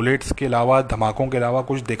बॉम्ब्स बुलेट्स के अलावा, धमाकों के अलावा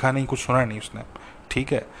कुछ देखा नहीं, कुछ सुना नहीं उसने,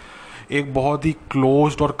 ठीक है। एक बहुत ही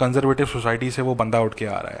क्लोज्ड और कंजर्वेटिव सोसाइटी से वो बंदा उठ के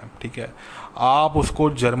आ रहा है, ठीक है। आप उसको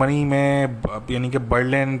जर्मनी में यानी कि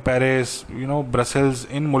बर्लिन, पेरिस, ब्रसेल्स,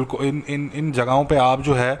 इन मुल्कों इन इन इन जगहों पे आप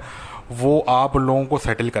जो है वो आप लोगों को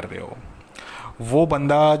सेटल कर रहे हो। वो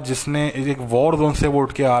बंदा जिसने एक वॉर जोन से वो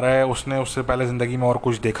उठ के आ रहा है, उसने उससे पहले ज़िंदगी में और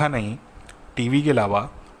कुछ देखा नहीं टीवी के अलावा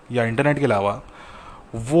या इंटरनेट के अलावा,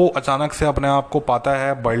 वो अचानक से अपने आप को पाता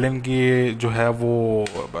है बर्लिन की जो है वो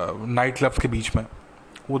नाइट क्लब्स के बीच में।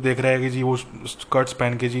 वो देख रहा है कि जी वो स्कर्ट्स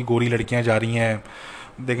पहन के जी गोरी लड़कियां जा रही हैं,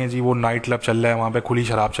 देखें जी वो नाइट क्लब चल रहा है, वहाँ पे खुली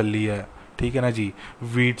शराब चल रही है, ठीक है ना जी,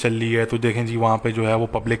 वीड चल रही है। तो देखें जी वहाँ पे जो है वो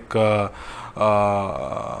पब्लिक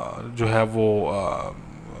जो है वो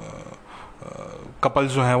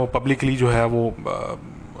कपल्स जो हैं वो पब्लिकली जो है वो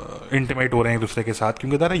इंटीमेट हो रहे हैं एक दूसरे के साथ,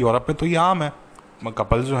 क्योंकि इधर यूरोप में तो ये आम है,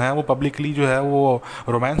 कपल्स जो हैं वो पब्लिकली जो है वो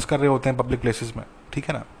रोमांस कर रहे होते हैं पब्लिक प्लेसेस में, ठीक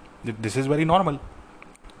है ना। This is very normal.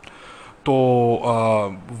 तो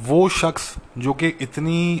वो शख्स जो कि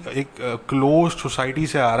इतनी एक क्लोज सोसाइटी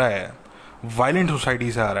से आ रहा है, वायलेंट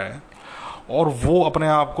सोसाइटी से आ रहा है, और वो अपने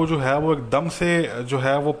आप को जो है वो एकदम से जो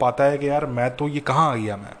है वो पाता है कि यार मैं तो ये कहाँ आ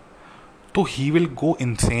गया मैं, तो he will go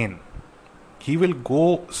insane, he will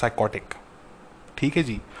go psychotic, ठीक है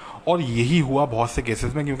जी। और यही हुआ बहुत से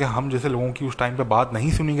केसेस में, क्योंकि हम जैसे लोगों की उस टाइम पे बात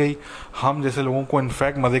नहीं सुनी गई। हम जैसे लोगों को,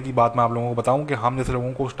 इनफैक्ट मज़े की बात मैं आप लोगों को बताऊं कि हम जैसे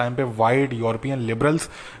लोगों को उस टाइम पे वाइट यूरोपियन लिबरल्स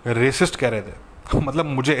रेसिस्ट कह रहे थे मतलब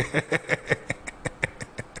मुझे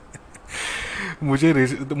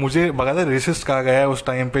मुझे बकायदा रेसिस्ट कहा गया है उस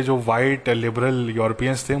टाइम पे। जो वाइट लिबरल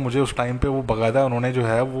यूरोपियंस थे, मुझे उस टाइम पे वो बकायदा उन्होंने जो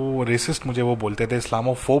है वो रेसिस्ट मुझे वो बोलते थे,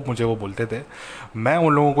 इस्लामोफोब मुझे वो बोलते थे। मैं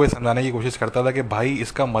उन लोगों को ये समझाने की कोशिश करता था कि भाई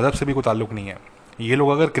इसका मज़हब से भी कोई ताल्लुक़ नहीं है। ये लोग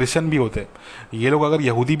अगर क्रिश्चियन भी होते, ये लोग अगर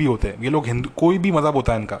यहूदी भी होते, ये लोग हिंदू, कोई भी मज़हब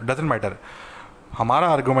होता है इनका, डजेंट मैटर। हमारा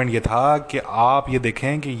आर्गूमेंट ये था कि आप ये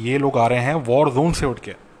देखें कि ये लोग आ रहे हैं वॉर जोन से उठ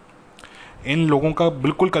के। इन लोगों का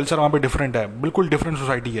बिल्कुल कल्चर वहाँ पे डिफरेंट है, बिल्कुल डिफरेंट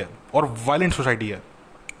सोसाइटी है और वायलेंट सोसाइटी है।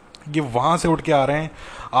 ये वहाँ से उठ के आ रहे हैं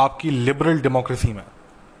आपकी लिबरल डेमोक्रेसी में,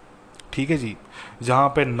 ठीक है जी, जहाँ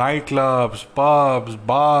पे night clubs, pubs,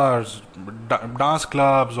 bars, dance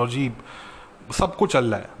clubs और जी सब कुछ चल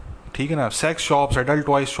रहा है, ठीक है ना, sex shops, adult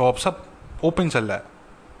toy shop, सब ओपन चल रहा है,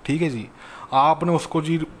 ठीक है जी। आपने उसको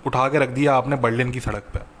जी उठा के रख दिया आपने बर्लिन की सड़क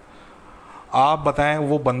पे। आप बताएं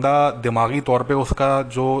वो बंदा दिमागी तौर पे उसका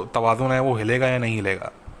जो तवाज़ुन है वो हिलेगा या नहीं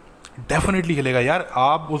हिलेगा? डेफिनेटली हिलेगा यार।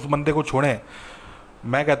 आप उस बंदे को छोड़ें,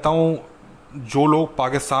 मैं कहता हूँ जो लोग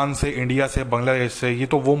पाकिस्तान से, इंडिया से, बांग्लादेश से, ये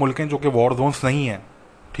तो वो मुल्क हैं जो कि वॉर जोन्स नहीं हैं,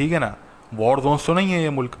 ठीक है ना, वॉर जोन्स तो नहीं है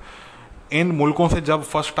ये मुल्क। इन मुल्कों से जब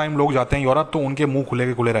फर्स्ट टाइम लोग जाते हैं यूरोप, तो उनके मुंह खुले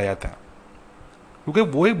के खुले रह जाते हैं,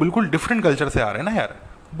 क्योंकि वो एक बिल्कुल डिफरेंट कल्चर से आ रहे हैं ना यार,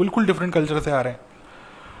 बिल्कुल डिफरेंट कल्चर से आ रहे हैं।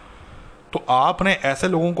 तो आपने ऐसे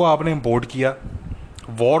लोगों को आपने इम्पोर्ट किया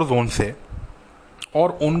वॉर जोन से,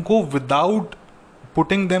 और उनको without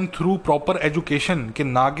putting them through proper education, कि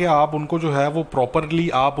ना कि आप उनको जो है वो प्रॉपरली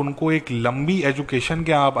आप उनको एक लंबी एजुकेशन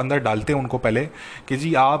के आप अंदर डालते हैं उनको पहले, कि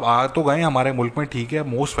जी आप आ तो गए हमारे मुल्क में, ठीक है,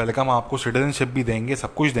 मोस्ट वेलकम, आपको सिटीजनशिप भी देंगे,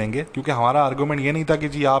 सब कुछ देंगे। क्योंकि हमारा आर्गूमेंट ये नहीं था कि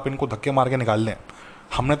जी आप इनको धक्के मार के निकाल लें,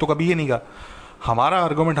 हमने तो कभी ये नहीं कहा। हमारा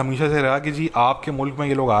आर्गूमेंट हमेशा से रहा कि जी आपके मुल्क में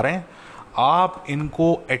ये लोग आ रहे हैं, आप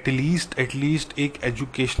इनको एटलीस्ट एक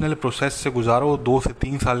एजुकेशनल प्रोसेस से गुजारो, 2 से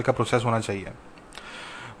 3 साल का प्रोसेस होना चाहिए,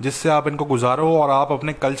 जिससे आप इनको गुजारो और आप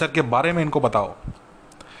अपने कल्चर के बारे में इनको बताओ,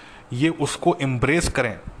 ये उसको एम्ब्रेस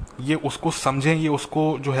करें, ये उसको समझें, ये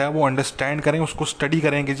उसको जो है वो अंडरस्टैंड करें, उसको स्टडी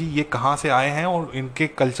करें कि जी ये कहाँ से आए हैं और इनके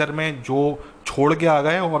कल्चर में जो छोड़ के आ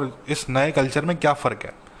गए और इस नए कल्चर में क्या फ़र्क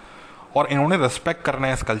है, और इन्होंने रिस्पेक्ट करना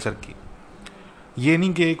है इस कल्चर की। ये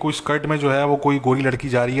नहीं कि कोई स्कर्ट में जो है वो कोई गोरी लड़की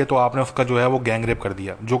जा रही है तो आपने उसका जो है वो गैंग रेप कर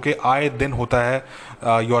दिया, जो कि आए दिन होता है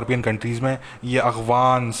यूरोपियन कंट्रीज़ में। ये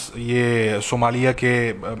अफगान्स, ये सोमालिया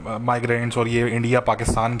के माइग्रेंट्स, और ये इंडिया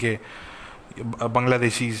पाकिस्तान के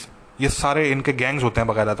बांग्लादेशीज़, ये सारे इनके गैंग्स होते हैं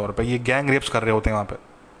बाकायदा तौर पे, ये गैंग रेप्स कर रहे होते हैं वहाँ पे,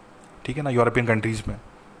 ठीक है ना, यूरोपियन कंट्रीज़ में।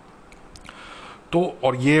 तो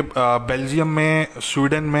और ये बेल्जियम में,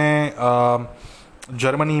 स्वीडन में,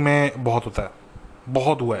 जर्मनी में बहुत होता है,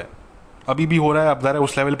 बहुत हुआ है, अभी भी हो रहा है। अब ज़रा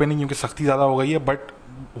उस लेवल पे नहीं क्योंकि सख्ती ज़्यादा हो गई है, बट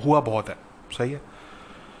हुआ बहुत है, सही है।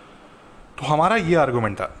 तो हमारा ये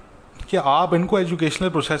आर्गूमेंट था कि आप इनको एजुकेशनल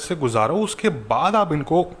प्रोसेस से गुजारो, उसके बाद आप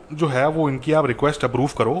इनको जो है वो इनकी आप रिक्वेस्ट अप्रूव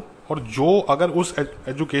करो, और जो अगर उस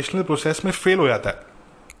एजुकेशनल प्रोसेस में फेल हो जाता है,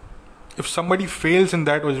 if somebody fails in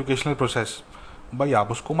that educational process, भाई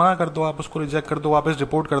आप उसको मना कर दो, आप उसको रिजेक्ट कर दो, वापस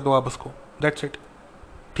रिपोर्ट कर दो आप उसको, दैट्स इट,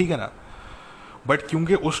 ठीक है ना। बट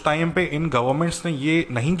क्योंकि उस टाइम पे इन गवर्नमेंट्स ने ये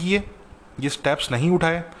नहीं किए, ये स्टेप्स नहीं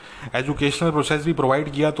उठाए, एजुकेशनल प्रोसेस भी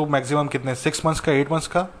प्रोवाइड किया, तो मैक्सिमम कितने, 6 मंथ्स का, 8 मंथ्स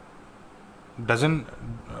का, doesn't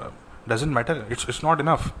matter, it's not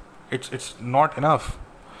enough, it's not enough.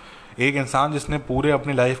 एक इंसान जिसने पूरे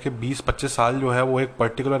अपनी लाइफ के 20-25 साल जो है वो एक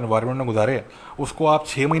पर्टिकुलर एनवायरनमेंट में गुजारे, उसको आप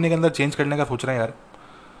 6 महीने के अंदर चेंज करने का सोच रहे हैं यार,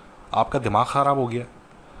 आपका दिमाग ख़राब हो गया।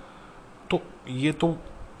 तो ये तो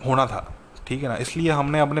होना था, ठीक है ना। इसलिए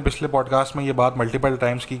हमने अपने पिछले पॉडकास्ट में ये बात मल्टीपल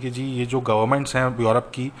टाइम्स की कि जी ये जो गवर्नमेंट्स हैं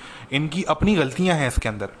यूरोप की, इनकी अपनी गलतियां हैं इसके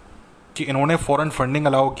अंदर, कि इन्होंने फ़ॉरेन फंडिंग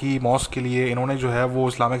अलाउ की मॉस्क के लिए, इन्होंने जो है वो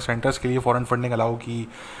इस्लामिक सेंटर्स के लिए फ़ॉरेन फंडिंग अलाउ की,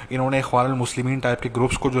 इन्होंने इख्वानुल मुस्लिमीन टाइप के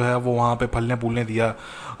ग्रुप्स को जो है वो वहाँ पे फलने फूलने दिया,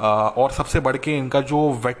 और सबसे बढ़ के इनका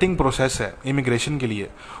जो वेटिंग प्रोसेस है इमिग्रेशन के लिए,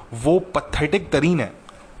 वो पथेटिक तरीन है,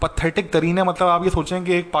 पथेटिक तरीन है। मतलब आप ये सोचें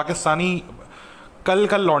कि एक पाकिस्तानी,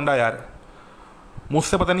 कल लौंडा यार,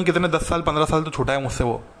 मुझसे पता नहीं कितने 10 साल 15 साल तो छोटा है मुझसे,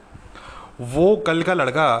 वो कल का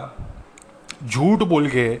लड़का झूठ बोल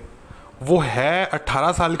के, वो है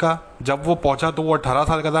 18 साल का, जब वो पहुंचा तो वो 18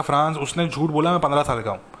 साल का था फ्रांस, उसने झूठ बोला मैं 15 साल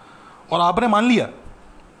का हूं, और आपने मान लिया।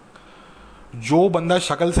 जो बंदा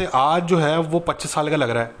शक्ल से आज जो है वो 25 साल का लग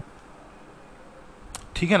रहा है,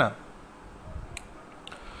 ठीक है ना,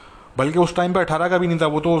 बल्कि उस टाइम पे 18 का भी नहीं था,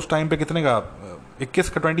 वो तो उस टाइम पे कितने का, 21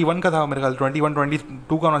 का, 21 का था मेरे ख्याल, 21-22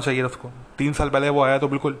 का होना चाहिए उसको, 3 साल पहले वो आया, तो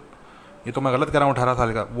बिल्कुल ये तो मैं गलत कर रहा हूँ, 18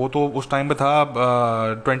 साल का, वो तो उस टाइम पे था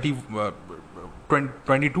 22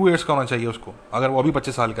 ईयर्स का होना चाहिए उसको, अगर वो अभी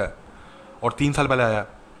 25 साल का है और 3 साल पहले आया,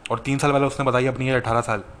 और 3 साल पहले उसने बताई अपनी है 18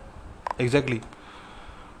 साल एग्जैक्टली।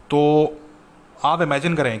 तो आप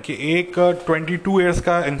इमेजिन करें कि एक 22 ईयर्स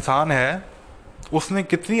का इंसान है उसने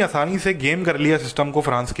कितनी आसानी से गेम कर लिया सिस्टम को,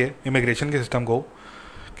 फ्रांस के इमिग्रेशन के सिस्टम को,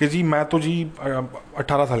 कि जी मैं तो जी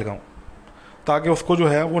 18 साल का हूँ, ताकि उसको जो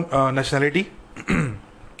है वो नेशनलिटी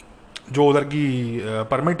जो उधर की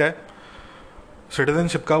परमिट है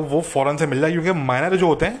सिटीजनशिप का, वो फ़ौरन से मिल जाए। क्योंकि माइनर जो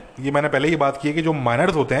होते हैं, ये मैंने पहले ही बात की है कि जो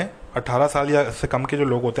माइनर्स होते हैं 18 साल या से कम के जो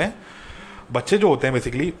लोग होते हैं, बच्चे जो होते हैं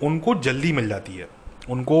बेसिकली, उनको जल्दी मिल जाती है।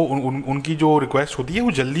 उनको उनकी जो रिक्वेस्ट होती है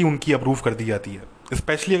वो जल्दी उनकी अप्रूव कर दी जाती है,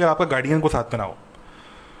 स्पेशली अगर आपका गार्डियन को साथ में ना हो।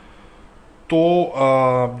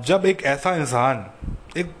 तो जब एक ऐसा इंसान,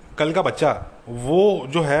 एक कल का बच्चा, वो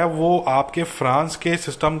जो है वो आपके फ्रांस के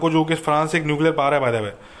सिस्टम को, जो कि फ्रांस एक न्यूक्लियर पावर है बाय द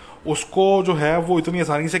वे, उसको जो है वो इतनी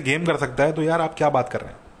आसानी से गेम कर सकता है, तो यार आप क्या बात कर रहे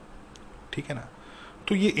हैं, ठीक है ना।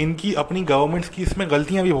 तो ये इनकी अपनी गवर्नमेंट्स की इसमें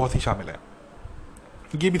गलतियां भी बहुत सी शामिल हैं,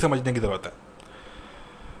 ये भी समझने की ज़रूरत है।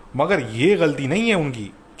 मगर ये गलती नहीं है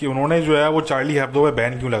उनकी कि उन्होंने जो है वो चार्ली हेब्दो पे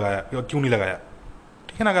बैन क्यों नहीं लगाया,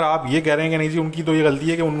 ठीक है ना। अगर आप ये कह रहे हैं कि नहीं जी उनकी तो ये गलती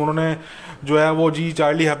है कि उन्होंने जो है वो जी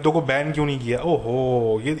चार्ली हेब्दो को बैन क्यों नहीं किया,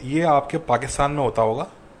 ओहो, ये आपके पाकिस्तान में होता होगा,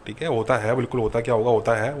 ठीक है, होता है, बिल्कुल होता क्या होगा,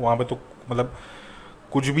 होता है वहाँ पे। तो मतलब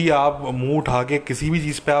कुछ भी आप मुंह उठा के किसी भी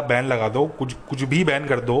चीज़ पे आप बैन लगा दो, कुछ भी बैन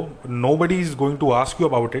कर दो, nobody is going to ask you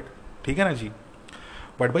about it, ठीक है ना जी।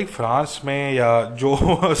 बट भाई फ्रांस में या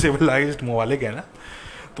जो सिविलाइज्ड ममालिक है ना,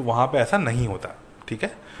 तो वहाँ पे ऐसा नहीं होता, ठीक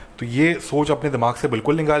है। तो ये सोच अपने दिमाग से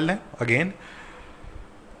बिल्कुल निकाल लें। अगेन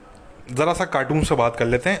ज़रा सा कार्टून से बात कर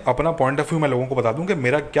लेते हैं, अपना पॉइंट ऑफ व्यू मैं लोगों को बता दूं कि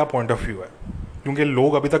मेरा क्या पॉइंट ऑफ व्यू है, क्योंकि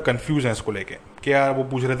लोग अभी तक कंफ्यूज हैं इसको लेके कि यार, वो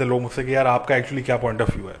पूछ रहे थे लोग मुझसे कि यार आपका एक्चुअली क्या पॉइंट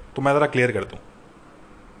ऑफ व्यू है, तो मैं ज़रा क्लियर कर दूं।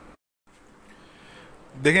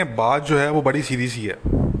 देखें, बात जो है वो बड़ी सीधी सी है,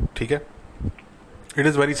 ठीक है, it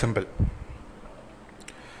is very simple.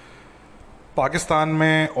 Pakistan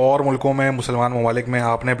में और मुल्कों में, मुसलमान ममालिक में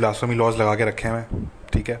आपने ब्लास्फेमी लॉज लगा के रखे हैं,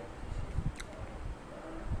 ठीक है।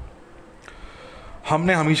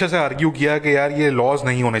 हमने हमेशा से आर्ग्यू किया कि यार ये लॉज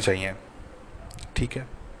नहीं होने चाहिए, ठीक है।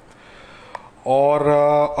 और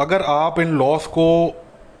अगर आप इन लॉज को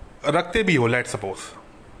रखते भी हो, लेट सपोज,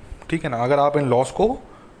 ठीक है ना, अगर आप इन लॉज को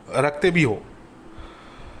रखते भी हो,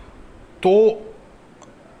 तो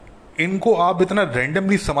इनको आप इतना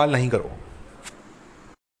रैंडमली इस्तेमाल नहीं करो।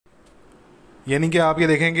 यानी कि आप ये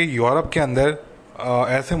देखें कि यूरोप के अंदर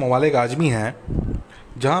ऐसे ममालिक आज भी हैं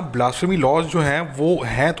जहाँ ब्लास्फेमी लॉज जो हैं वो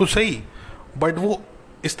हैं तो सही, बट वो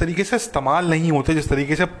इस तरीके से इस्तेमाल नहीं होते जिस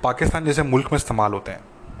तरीके से पाकिस्तान जैसे मुल्क में इस्तेमाल होते हैं,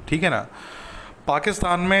 ठीक है ना।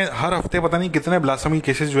 पाकिस्तान में हर हफ्ते पता नहीं कितने ब्लास्फेमी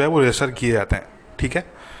केसेस जो है वो रजिस्टर किए जाते हैं, ठीक है।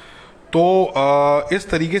 तो इस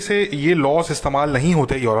तरीके से ये लॉज इस्तेमाल नहीं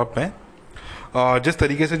होते यूरोप में जिस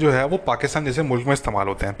तरीके से जो है वो पाकिस्तान जैसे मुल्क में इस्तेमाल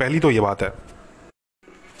होते हैं। पहली तो ये बात है।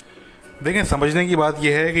 देखें, समझने की बात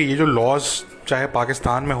यह है कि ये जो लॉज चाहे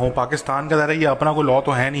पाकिस्तान में हो, पाकिस्तान का ज़रा ये अपना कोई लॉ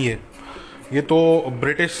तो है नहीं है, ये तो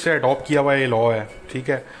ब्रिटिश से अडॉप्ट किया हुआ ये लॉ है, ठीक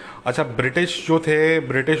है। अच्छा, ब्रिटिश जो थे,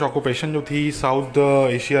 ब्रिटिश ऑक्यूपेशन जो थी साउथ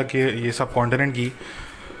एशिया के ये सब कॉन्टिनेंट की,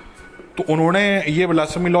 तो उन्होंने ये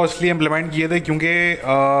ब्लास्फेमी लॉ इसलिए इम्प्लीमेंट किए थे क्योंकि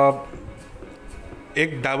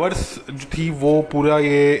एक डाइवर्स जो थी वो पूरा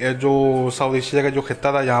ये जो साउथ एशिया का जो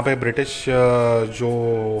खित्ता था जहाँ पे ब्रिटिश जो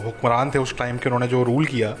हुक्मरान थे उस टाइम के, उन्होंने जो रूल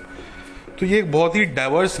किया, तो ये एक बहुत ही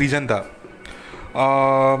डाइवर्स रीजन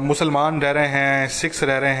था। मुसलमान रह रहे हैं, सिख्स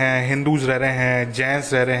रह रहे हैं, हिंदूज़ रह रहे हैं,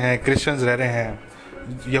 जैन्स रह रहे हैं, क्रिश्चियंस रह रहे हैं,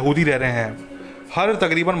 यहूदी रह रहे हैं, हर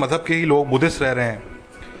तकरीबन मज़हब के ही लोग, बुद्धिस्ट रह रहे हैं,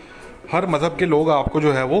 हर मज़हब के लोग आपको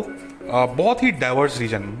जो है वो बहुत ही डाइवर्स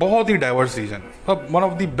रीजन, बहुत ही diverse reason, one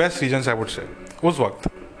of the best reasons I would say उस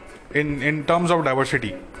वक्त इन टर्म्स ऑफ डाइवर्सिटी।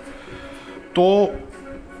 तो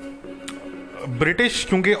ब्रिटिश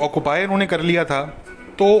क्योंकि ऑक्युपाई उन्होंने कर लिया था,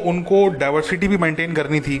 तो उनको डाइवर्सिटी भी मेंटेन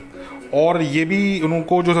करनी थी, और ये भी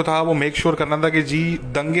उनको जो था वो मेक श्योर करना था कि जी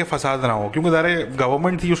दंगे फसाद ना हो, क्योंकि ज़ारे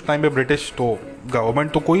गवर्नमेंट थी उस टाइम पे ब्रिटिश, तो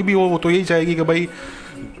गवर्नमेंट तो कोई भी हो वो तो यही चाहेगी कि भाई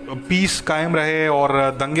पीस कायम रहे और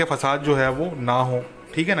दंगे फसाद जो है वो ना हो,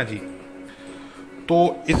 ठीक है ना जी।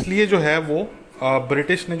 तो इसलिए जो है वो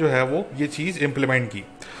ब्रिटिश ने जो है वो ये चीज़ इम्प्लीमेंट की,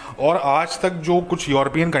 और आज तक जो कुछ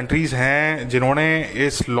यूरोपियन कंट्रीज़ हैं जिन्होंने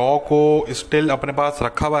इस लॉ को स्टिल अपने पास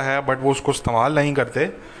रखा हुआ है बट वो उसको इस्तेमाल नहीं करते,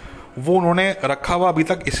 वो उन्होंने रखा हुआ अभी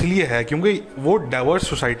तक इसलिए है क्योंकि वो डाइवर्स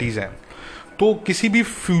सोसाइटीज़ हैं। तो किसी भी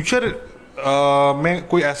फ्यूचर में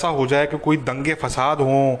कोई ऐसा हो जाए कि कोई दंगे फसाद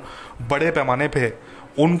हों बड़े पैमाने पे,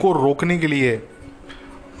 उनको रोकने के लिए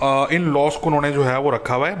इन लॉस को उन्होंने जो है वो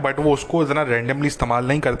रखा हुआ है, बट वो उसको इतना रैंडमली इस्तेमाल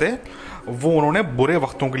नहीं करते, वो उन्होंने बुरे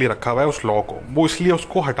वक्तों के लिए रखा हुआ है उस लॉ को, वो इसलिए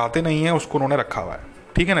उसको हटाते नहीं हैं, उसको उन्होंने रखा हुआ है,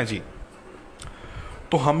 ठीक है ना जी।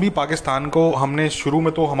 तो हम भी पाकिस्तान को, हमने शुरू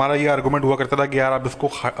में तो हमारा ये आर्गूमेंट हुआ करता था कि यार आप इसको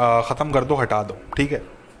ख़त्म कर दो, हटा दो, ठीक है,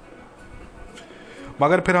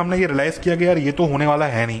 मगर फिर हमने ये रियलाइज़ किया कि यार ये तो होने वाला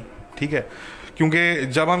है नहीं, ठीक है, क्योंकि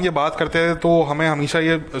जब हम ये बात करते हैं तो हमें हमेशा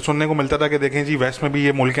ये सुनने को मिलता था कि देखें जी वेस्ट में भी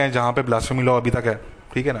ये मुल्क हैं जहाँ पे ब्लास्फेमी लॉ अभी तक है,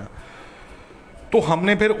 ठीक है ना। तो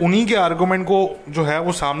हमने फिर उन्हीं के आर्गूमेंट को जो है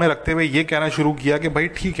वो सामने रखते हुए ये कहना शुरू किया कि भाई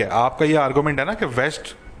ठीक है, आपका ये आर्गूमेंट है ना कि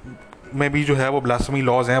वेस्ट में भी जो है वो ब्लास्फेमी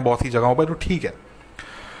लॉज हैं बहुत सी जगहों पर, तो ठीक है,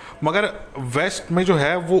 मगर वेस्ट में जो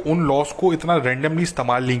है वो उन लॉज को इतना रैंडमली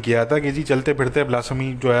इस्तेमाल नहीं किया था कि जी चलते फिरते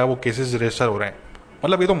ब्लास्फेमी जो है वो केसेस रजिस्टर हो रहे हैं।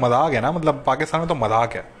 मतलब ये तो मजाक है ना, मतलब पाकिस्तान में तो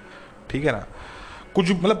मजाक है, ठीक है ना।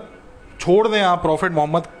 कुछ मतलब छोड़ दें आप प्रॉफिट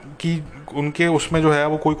मोहम्मद की उनके उसमें जो है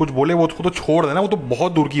वो कोई कुछ बोले वो उसको तो छोड़ देना, वो तो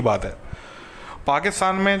बहुत दूर की बात है।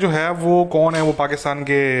 पाकिस्तान में जो है वो कौन है, वो पाकिस्तान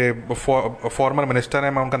के फॉर्मर मिनिस्टर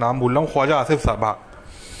हैं, मैं उनका नाम भूल रहा हूँ, ख्वाजा आसिफ साहब। हाँ,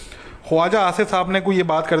 ख्वाजा आसिफ साहब ने कोई ये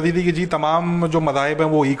बात कर दी थी कि जी तमाम जो मज़ाहिब हैं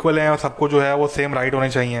वो इक्वल हैं और सबको जो है वो सेम राइट होने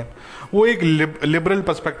चाहिए। वो एक लिबरल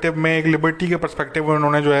पर्सपेक्टिव में, एक लिबर्टी के पर्सपेक्टिव में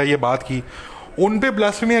उन्होंने जो है ये बात की, उन पे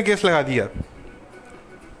ब्लास्फेमी का केस लगा दिया,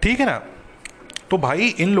 ठीक है ना। तो भाई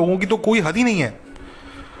इन लोगों की तो कोई हद ही नहीं है,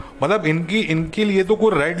 मतलब इनके लिए तो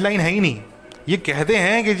कोई रेड लाइन है ही नहीं। ये कहते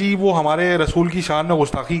हैं कि जी वो हमारे रसूल की शान में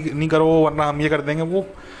गुस्ताखी नहीं करो वरना हम ये कर देंगे, वो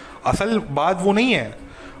असल बात वो नहीं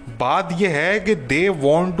है। बात ये है कि they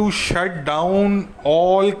want to shut down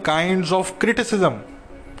all kinds of criticism,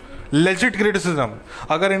 legit criticism.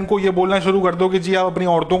 अगर इनको ये बोलना शुरू कर दो कि जी आप अपनी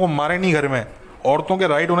औरतों को मारे नहीं घर में, औरतों के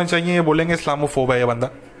राइट होने चाहिए, ये बोलेंगे इस्लामोफोब है ये बंदा,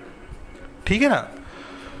 ठीक है ना।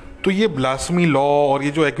 तो ये ब्लास्फेमी लॉ और ये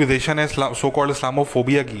जो एक्यूजेशन है सो कॉल्ड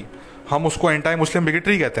इस्लामोफोबिया की, हम उसको एंटी मुस्लिम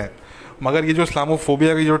बिगेटरी कहते हैं, मगर ये जो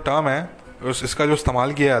इस्लामोफोबिया की जो टर्म है इसका जो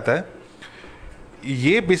इस्तेमाल किया जाता है,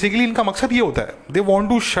 ये बेसिकली इनका मकसद ये होता है, they want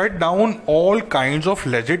to shut down all kinds of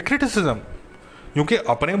legit criticism. क्योंकि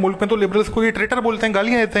अपने मुल्क में तो लिबरल्स को ये ट्रेटर बोलते हैं,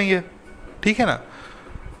 गालियां देते हैं ये, ठीक है ना।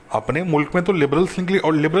 अपने मुल्क में तो लिबरल्स निकले,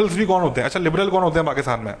 और लिबरल्स भी कौन होते हैं, अच्छा लिबरल कौन होते हैं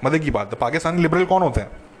पाकिस्तान में, मजे की बात है, पाकिस्तानी लिबरल कौन होते हैं,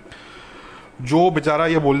 जो बेचारा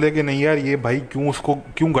ये बोल दे कि नहीं यार ये भाई क्यों उसको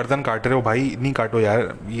क्यों गर्दन काट रहे हो भाई, नहीं काटो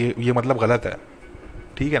यार, ये मतलब गलत है,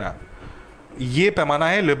 ठीक है ना। ये पैमाना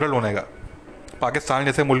है लिबरल होने का पाकिस्तान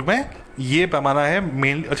जैसे मुल्क में, ये पैमाना है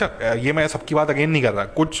मेन। अच्छा ये मैं सबकी बात अगेन नहीं कर रहा,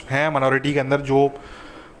 कुछ हैं माइनॉरिटी के अंदर जो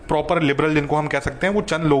प्रॉपर लिबरल जिनको हम कह सकते हैं, वो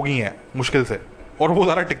चंद लोग ही हैं मुश्किल से, और वो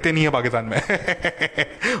ज़्यादा टिकते नहीं है पाकिस्तान में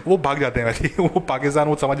वो भाग जाते हैं वैसे ही, वो पाकिस्तान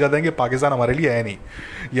वो समझ जाते हैं कि पाकिस्तान हमारे लिए है नहीं,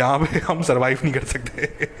 यहाँ पे हम सर्वाइव नहीं कर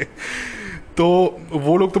सकते तो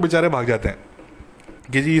वो लोग तो बेचारे भाग जाते हैं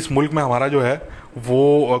कि जी इस मुल्क में हमारा जो है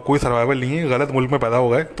वो कोई सर्वाइवल नहीं है, गलत मुल्क में पैदा हो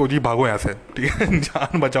गए तो जी भागो यहाँ से, ठीक है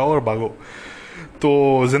जान बचाओ और भागो,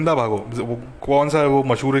 तो जिंदा भागो। वो कौन सा वो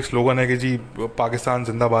मशहूर एक स्लोगन है कि जी पाकिस्तान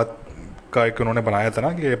जिंदाबाद का एक उन्होंने बनाया था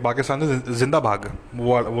ना कि पाकिस्तान से जिंदा भाग,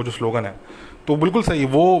 वो जो स्लोगन है, तो बिल्कुल सही।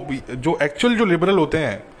 वो जो एक्चुअल जो लिबरल होते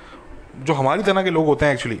हैं, जो हमारी तरह के लोग होते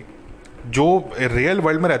हैं एक्चुअली, जो रियल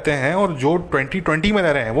वर्ल्ड में रहते हैं और जो 2020 में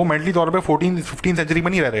रह रहे हैं, वो मेंटली तौर पे 14-15 सेंचुरी में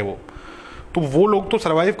नहीं रह रहे वो, तो वो लोग तो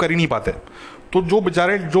सर्वाइव कर ही नहीं पाते। तो जो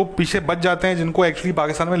बेचारे जो पीछे बच जाते हैं, जिनको एक्चुअली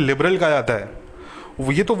पाकिस्तान में लिबरल कहा जाता है,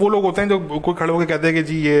 ये तो वो लोग होते हैं जो कोई खड़े होकर कहते हैं कि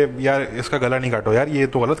जी ये यार इसका गला नहीं काटो यार, ये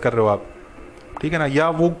तो गलत कर रहे हो आप, ठीक है ना। या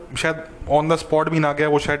वो शायद ऑन द स्पॉट भी ना गया,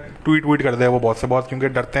 वो शायद ट्वीट कर दे वो बहुत से बहुत, क्योंकि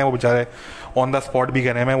डरते हैं वो बेचारे ऑन द स्पॉट भी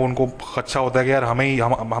कहने में, वो उनको खदशा होता है कि यार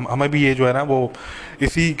हमें भी ये जो है ना वो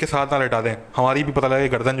इसी के साथ ना लटा दें, हमारी भी पता लगे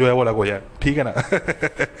गर्दन जो है वो अलग हो जाए, ठीक है ना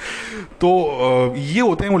तो ये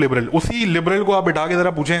होते हैं वो लिबरल। उसी लिबरल को आप बिठा के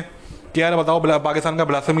ज़रा पूछें कि यार बताओ पाकिस्तान का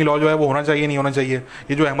ब्लास्फेमी लॉ जो है वो होना चाहिए नहीं होना चाहिए,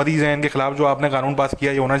 ये जो अहमदीज़ हैं इनके खिलाफ जो आपने कानून पास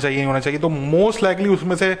किया ये होना चाहिए नहीं होना चाहिए, तो मोस्ट लाइकली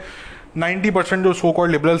उसमें से 90% जो सो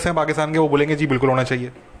कॉल्ड लिबरल्स हैं पाकिस्तान के, वो बोलेंगे जी बिल्कुल होना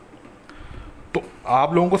चाहिए। तो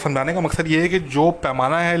आप लोगों को समझाने का मकसद ये है कि जो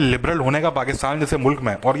पैमाना है लिबरल होने का पाकिस्तान जैसे मुल्क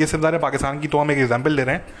में, और ये सिर्फ पाकिस्तान की तो हम एक एग्जाम्पल ले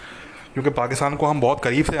रहे हैं क्योंकि पाकिस्तान को हम बहुत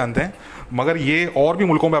करीब से जानते हैं, मगर ये और भी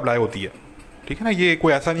मुल्कों में अप्लाई होती है, ठीक है ना। ये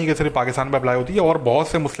कोई ऐसा नहीं कि सिर्फ पाकिस्तान में अप्लाई होती है, और बहुत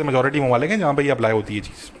से मुस्लिम मेजॉरिटी ममालिक हैं जहाँ पर ये अप्लाई होती है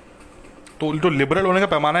चीज़। तो जो लिबरल होने का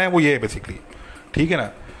पैमाना है वो ये है बेसिकली, ठीक है ना।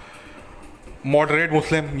 मॉडरेट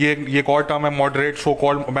मुस्लिम, ये एक और टर्म है मॉडरेट सो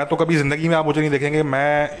कॉल्ड। मैं तो कभी ज़िंदगी में आप मुझे नहीं देखेंगे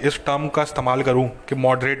मैं इस टर्म का इस्तेमाल करूं कि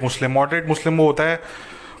मॉडरेट मुस्लिम। मॉडरेट मुस्लिम वो होता है,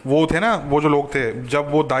 वो थे ना वो जो लोग थे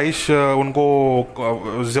जब वो दाइश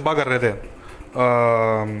उनको ज़िबा कर रहे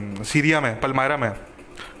थे सीरिया में, पलमायरा में,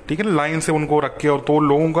 ठीक है ना, लाइन से उनको रख के, और तो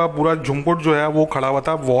लोगों का पूरा झुमपुट जो है वो खड़ा हुआ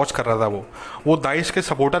था, वॉच कर रहा था। वो दाइश के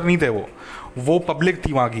सपोर्टर नहीं थे, वो पब्लिक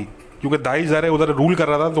थी वहाँ की, क्योंकि दाइश ज़रा उधर रूल कर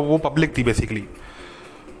रहा था, तो वो पब्लिक थी बेसिकली,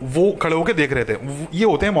 वो खड़े होकर देख रहे थे। ये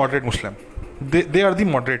होते हैं moderate Muslim, they are the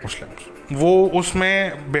moderate मुस्लिम। वो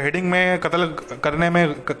उसमें बेहेडिंग में, कत्ल करने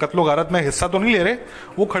में, कत्लो गारत में हिस्सा तो नहीं ले रहे,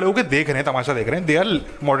 वो खड़े होकर देख रहे हैं, तमाशा देख रहे हैं, दे आर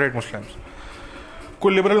मॉडरेट मुस्लिम्स।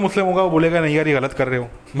 कोई लिबरल मुस्लिम होगा वो बोलेगा नहीं यार ये गलत कर रहे हो,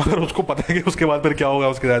 मगर उसको पता है कि उसके बाद फिर क्या होगा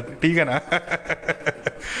उसके साथ, ठीक है ना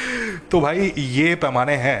तो भाई ये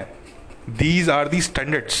पैमाने हैं, दीज आर दी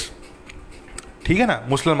स्टैंडर्ड्स। ठीक है ना,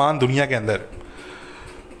 मुसलमान दुनिया के अंदर।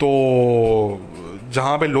 तो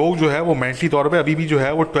जहाँ पे लोग जो है वो मेंटली तौर पे अभी भी जो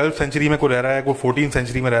है वो 12th सेंचुरी में कोई रह रहा है, कोई 14th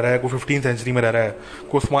सेंचुरी में रह रहा है, कोई 15th सेंचुरी में रह रहा है,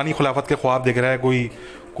 कोई उस्मानी खिलाफत के ख्वाब देख रहा है, कोई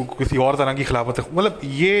किसी और तरह की खिलाफत है। मतलब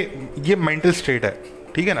ये मेंटल स्टेट है,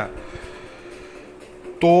 ठीक है ना।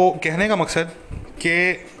 तो कहने का मकसद कि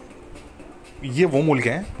ये वो मुल्क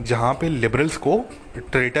हैं जहाँ पे लिबरल्स को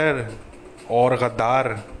ट्रेटर और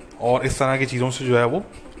गद्दार और इस तरह की चीज़ों से जो है वो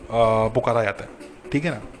पुकारा जाता है, ठीक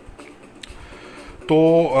है ना। तो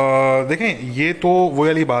देखें, ये तो वो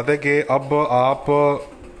वाली बात है कि अब आप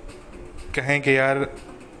कहें कि यार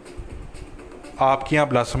आपके यहाँ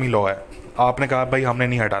ब्लास्फेमी लॉ है, आपने कहा भाई हमने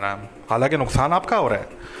नहीं हटाना है, हालांकि नुकसान आपका हो रहा है,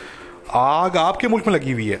 आग आपके मुल्क में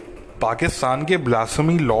लगी हुई है। पाकिस्तान के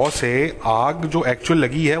ब्लास्फेमी लॉ से आग जो एक्चुअल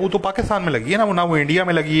लगी है वो तो पाकिस्तान में लगी है ना वो इंडिया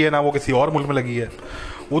में लगी है, ना वो किसी और मुल्क में लगी है,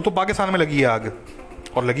 वो तो पाकिस्तान में लगी है आग,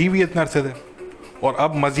 और लगी हुई है इतने अरसे से। और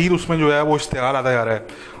अब मज़ीद उसमें जो है वो इश्तिहाल आता जा रहा है।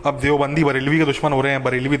 अब देवबंदी बरेलवी के दुश्मन हो रहे हैं,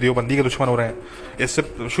 बरेलवी देवबंदी के दुश्मन हो रहे हैं।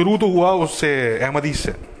 इससे शुरू तो हुआ उससे अहमदीस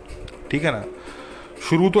से, ठीक है ना,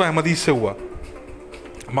 शुरू तो अहमदीस से हुआ,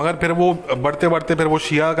 मगर फिर वो बढ़ते बढ़ते फिर वो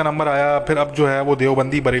शिया का नंबर आया, फिर अब जो है वो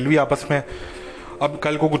देवबंदी बरेलवी आपस में, अब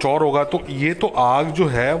कल को कुछ और होगा। तो ये तो आग जो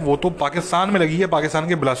है वो तो पाकिस्तान में लगी है, पाकिस्तान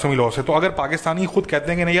के ब्लास्फेमी लॉ से। तो अगर पाकिस्तानी खुद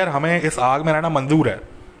कहते हैं कि नहीं यार हमें इस आग में रहना मंजूर है,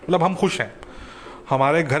 मतलब हम खुश हैं,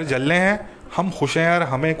 हमारे घर जल रहे हैं, हम खुश हैं यार,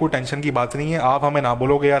 हमें कोई टेंशन की बात नहीं है, आप हमें ना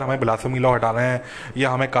बोलोगे यार हमें ब्लास्फेमी लॉ हटाना है या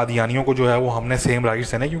हमें कादियानियों को जो है वो हमने सेम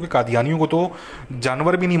राइट्स देने, क्योंकि कादियानियों को तो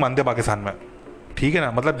जानवर भी नहीं मानते पाकिस्तान में, ठीक है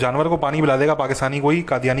ना। मतलब जानवर को पानी पिला देगा पाकिस्तानी, कोई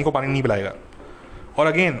कादियानी को पानी नहीं पिलाएगा। और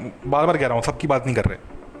अगेन बार बार कह रहा हूँ, सबकी बात नहीं कर रहे,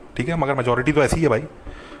 ठीक है, मगर मेजोरिटी तो ऐसी है भाई।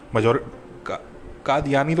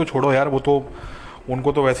 कादियानी तो छोड़ो यार, वो तो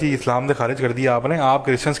उनको तो वैसे ही इस्लाम से खारिज कर दिया आपने। आप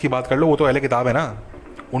क्रिश्चियंस की बात कर लो, वो तो अहले किताब है ना,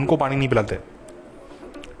 उनको पानी नहीं पिलाते,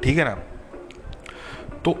 ठीक है ना।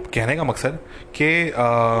 तो कहने का मकसद कि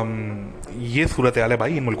ये सूरत हाल है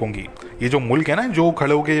भाई इन मुल्कों की। ये जो मुल्क है ना जो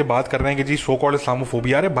खड़े होकर ये बात कर रहे हैं कि जी सो कॉल्ड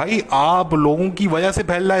इस्लामोफोबिया, अरे भाई आप लोगों की वजह से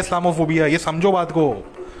फैल रहा है इस्लामोफोबिया, ये समझो बात को।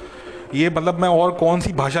 ये मतलब मैं और कौन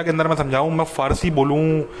सी भाषा के अंदर मैं समझाऊं, मैं फ़ारसी बोलूं,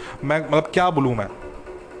 मैं मतलब क्या बोलूं मैं,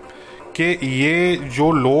 कि ये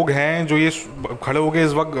जो लोग हैं जो ये खड़े होकर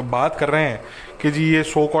इस वक्त बात कर रहे हैं कि जी ये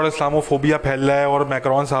सो कॉल्ड इस्लामोफोबिया फैल रहा है और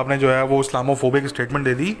मैक्रोन साहब ने जो है वो इस्लामोफोबिक स्टेटमेंट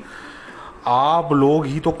दे दी, आप लोग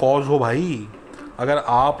ही तो कॉज हो भाई। अगर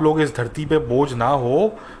आप लोग इस धरती पे बोझ ना हो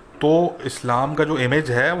तो इस्लाम का जो इमेज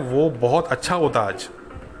है वो बहुत अच्छा होता आज,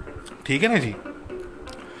 ठीक है ना जी।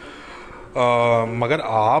 मगर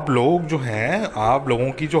आप लोग जो हैं, आप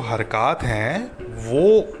लोगों की जो हरकत हैं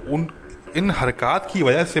वो इन हरकत की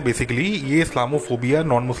वजह से बेसिकली ये इस्लामोफोबिया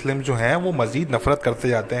नॉन मुस्लिम जो हैं वो मज़ीद नफ़रत करते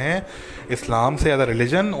जाते हैं इस्लाम से एज अ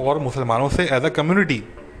रिलीजन और मुसलमानों से एज अ कम्युनिटी,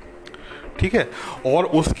 ठीक है। और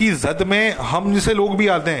उसकी जद में हम जैसे लोग भी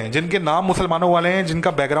आते हैं जिनके नाम मुसलमानों वाले हैं,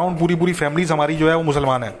 जिनका बैकग्राउंड पूरी फैमिलीज हमारी जो है वो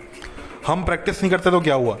मुसलमान है। हम प्रैक्टिस नहीं करते तो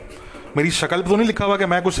क्या हुआ, मेरी शक्ल पे तो नहीं लिखा हुआ कि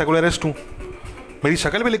मैं कुछ सेकुलरिस्ट हूँ, मेरी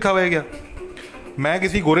शक्ल पे लिखा हुआ है क्या। मैं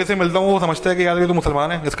किसी गोरे से मिलता हूँ, वो समझता है कि यार ये तो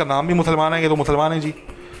मुसलमान है, इसका नाम भी मुसलमान है, ये तो मुसलमान है जी,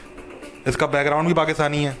 इसका बैकग्राउंड भी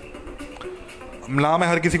पाकिस्तानी है ना। मैं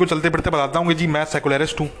हर किसी को चलते फिरते बताता हूँ कि जी मैं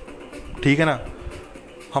सेकुलरिस्ट हूँ, ठीक है ना।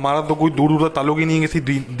 हमारा तो कोई दूर दूर तक ताल्लुक ही नहीं है किसी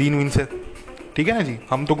दीन वीन से, ठीक है ना जी।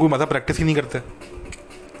 हम तो कोई मज़हब प्रैक्टिस ही नहीं करते,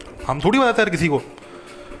 हम थोड़ी बताते हैं हर किसी को,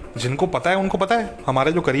 जिनको पता है उनको पता है,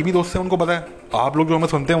 हमारे जो करीबी दोस्त हैं उनको पता है, आप लोग जो हमें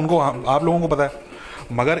सुनते हैं उनको आप लोगों को पता है।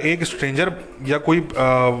 मगर एक स्ट्रेंजर या कोई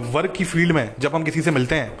वर्क की फील्ड में जब हम किसी से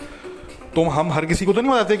मिलते हैं तो हम हर किसी को तो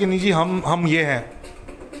नहीं बताते कि नहीं जी हम ये हैं।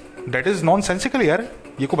 डेट इज़ नॉन सेंसिकल यार,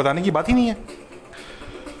 ये को बताने की बात ही नहीं है।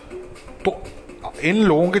 तो इन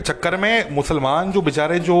लोगों के चक्कर में मुसलमान जो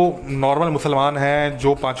बेचारे जो नॉर्मल मुसलमान हैं,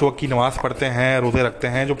 जो 5 वक्त की नमाज़ पढ़ते हैं, रोज़े रखते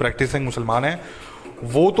हैं, जो प्रैक्टिसिंग मुसलमान हैं,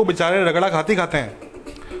 वो तो बेचारे रगड़ा खाते हैं,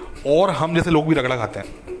 और हम जैसे लोग भी रगड़ा खाते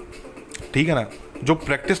हैं, ठीक है ना। जो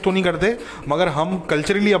प्रैक्टिस तो नहीं करते मगर हम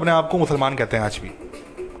कल्चरली अपने आप को मुसलमान कहते हैं आज भी,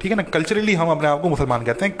 ठीक है ना। कल्चरली हम अपने आप को मुसलमान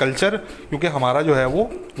कहते हैं, कल्चर क्योंकि हमारा जो है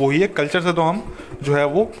वो ही है, कल्चर से तो हम जो है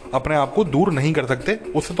वो अपने आप को दूर नहीं कर सकते,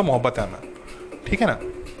 उससे तो मोहब्बत है हमें, ठीक है ना।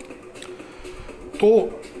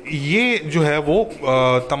 तो ये जो है वो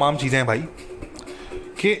तमाम चीज़ें हैं भाई,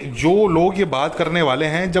 कि जो लोग ये बात करने वाले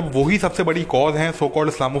हैं जब वही सबसे बड़ी कॉज हैं सो कॉल्ड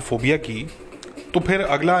इस्लामोफोबिया की, तो फिर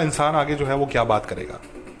अगला इंसान आगे जो है वो क्या बात करेगा,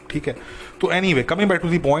 ठीक है। तो anyway coming back to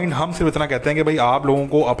the point, हम सिर्फ इतना कहते हैं कि भाई आप लोगों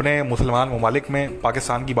को अपने मुसलमान ममालिक में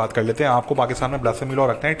पाकिस्तान की बात कर लेते हैं, आपको पाकिस्तान में ब्लास्फेमी लॉ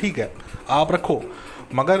रखते हैं, ठीक है आप रखो,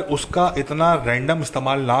 मगर उसका इतना रैंडम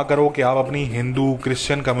इस्तेमाल ना करो कि आप अपनी हिंदू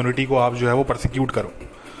क्रिश्चियन कम्युनिटी को आप जो है वो परसिक्यूट करो,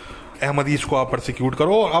 अहमदीस को आप परसिक्यूट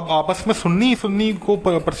करो। अब आपस में सुन्नी को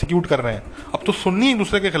परसिक्यूट कर रहे हैं, अब तो सुन्नी एक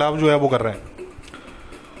दूसरे के खिलाफ जो है वो कर रहे हैं,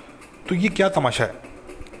 तो ये क्या तमाशा है।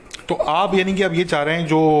 तो आप यानी कि अब ये चाह रहे हैं,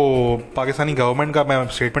 जो पाकिस्तानी गवर्नमेंट का मैं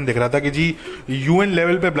स्टेटमेंट देख रहा था कि जी यूएन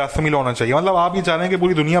लेवल पे ब्लास्फेमी लॉ होना चाहिए, मतलब आप ये चाह रहे हैं कि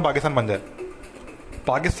पूरी दुनिया पाकिस्तान बन जाए।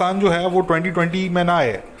 पाकिस्तान जो है वो 2020 में ना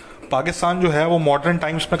आए, पाकिस्तान जो है वो मॉडर्न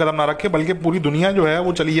टाइम्स में कदम ना रखे, बल्कि पूरी दुनिया जो है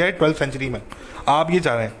वो चली जाए 12th सेंचुरी में, आप ये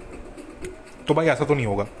चाह रहे हैं। तो भाई ऐसा तो नहीं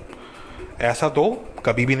होगा, ऐसा तो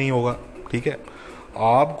कभी भी नहीं होगा। ठीक है,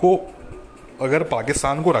 आपको अगर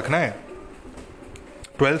पाकिस्तान को रखना है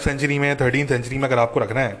 12th सेंचुरी में, 13th सेंचुरी में अगर आपको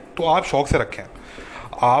रखना है तो आप शौक से रखें।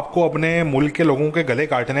 आपको अपने मुल्क के लोगों के गले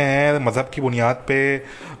काटने हैं मज़हब की बुनियाद पे,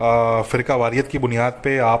 फ़िरका वारियत की बुनियाद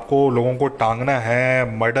पे, आपको लोगों को टांगना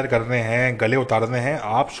है, मर्डर करने हैं, गले उतारने हैं,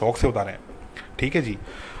 आप शौक से उतारें। ठीक है जी,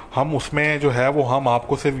 हम उसमें जो है वो हम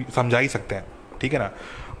आपको सिर्फ समझा ही सकते हैं। ठीक है ना,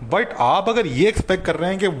 बट आप अगर ये एक्सपेक्ट कर रहे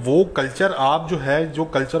हैं कि वो कल्चर, आप जो है जो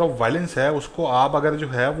कल्चर ऑफ वायलेंस है उसको आप अगर जो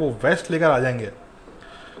है वो वेस्ट लेकर आ जाएंगे,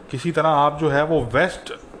 किसी तरह आप जो है वो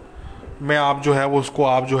वेस्ट में आप जो है वो उसको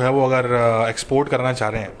आप जो है वो अगर एक्सपोर्ट करना चाह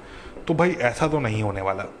रहे हैं, तो भाई ऐसा तो नहीं होने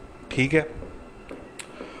वाला। ठीक है,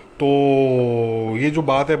 तो ये जो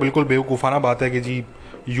बात है बिल्कुल बेवकूफ़ाना बात है कि जी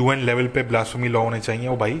यूएन लेवल पे ब्लास्फेमी लॉ होने चाहिए।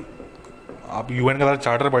 वो भाई आप यूएन का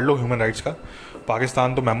चार्टर पढ़ लो ह्यूमन राइट्स का,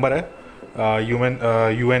 पाकिस्तान तो मेंबर है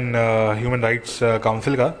यूएन ह्यूमन राइट्स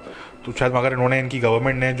काउंसिल का, तो शायद मगर इन्होंने, इनकी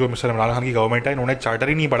गवर्नमेंट ने, जो मिस्टर इमरान खान की गवर्नमेंट है, इन्होंने चार्टर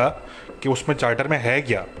ही नहीं पढ़ा कि उसमें चार्टर में है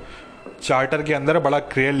क्या। चार्टर के अंदर बड़ा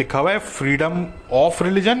क्लियर लिखा हुआ है freedom of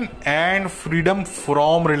religion and freedom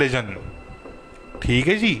from religion. ठीक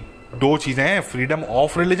है जी, दो चीज़ें हैं, फ्रीडम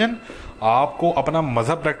ऑफ रिलीजन, आपको अपना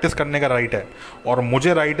मज़हब प्रैक्टिस करने का राइट है, और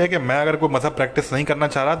मुझे राइट है कि मैं अगर कोई मज़हब प्रैक्टिस नहीं करना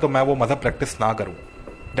चाह रहा तो मैं वो मज़हब प्रैक्टिस ना करूं,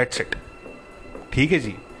 दैट्स इट। ठीक है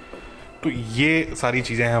जी, तो ये सारी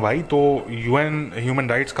चीज़ें हैं भाई। तो यूएन ह्यूमन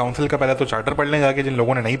राइट्स काउंसिल का पहले तो चार्टर पढ़ लें जाके, जिन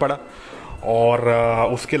लोगों ने नहीं पढ़ा, और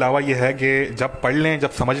उसके अलावा ये है कि जब पढ़ लें,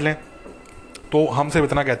 जब समझ लें, तो हम सिर्फ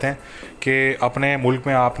इतना कहते हैं कि अपने मुल्क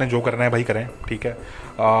में आपने जो करना है भाई करें। ठीक है,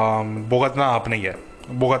 भुगतना आपने ही है,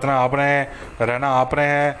 भुगतना आपने, रहना आपने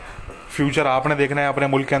है, फ्यूचर आपने देखना है अपने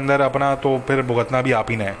मुल्क के अंदर अपना, तो फिर भुगतना भी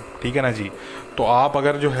आप ही ने है। ठीक है ना जी, तो आप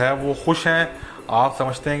अगर जो है वो खुश हैं, आप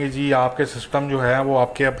समझते हैं कि जी आपके सिस्टम जो है वो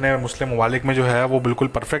आपके अपने मुस्लिम ममालिक में जो है वो बिल्कुल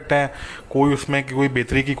परफेक्ट है, कोई उसमें कोई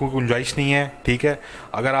बेहतरी की कोई गुंजाइश नहीं है। ठीक है,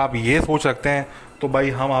 अगर आप ये सोच रखते हैं तो भाई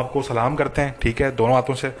हम आपको सलाम करते हैं। ठीक है, दोनों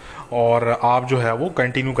हाथों से, और आप जो है वो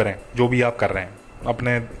कंटिन्यू करें जो भी आप कर रहे हैं,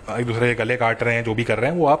 अपने एक दूसरे के गले काट रहे हैं, जो भी कर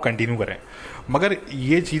रहे हैं वो आप कंटिन्यू करें, मगर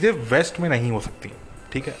ये चीज़ें वेस्ट में नहीं हो सकती।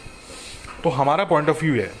 ठीक है, तो हमारा पॉइंट ऑफ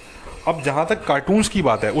व्यू है। अब जहाँ तक कार्टून्स की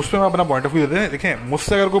बात है, उस पर मैं अपना पॉइंट ऑफ व्यू देते हैं। देखें,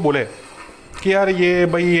 मुझसे अगर कोई बोले कि यार ये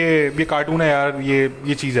भाई ये कार्टून है यार,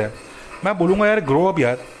 ये चीज़ है, मैं बोलूँगा यार ग्रो अप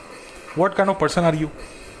यार, what kind of person are you,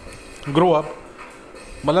 grow up,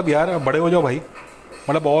 मतलब यार बड़े हो जाओ भाई,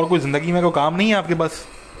 मतलब और कोई ज़िंदगी में कोई काम नहीं है आपके पास,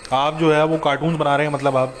 आप जो है वो कार्टून्स बना रहे हैं,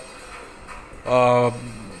 मतलब आप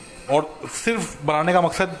और सिर्फ बनाने का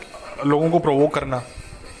मकसद लोगों को प्रोवोक करना।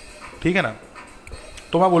 ठीक है ना,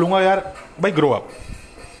 तो मैं बोलूँगा यार भाई ग्रो अप।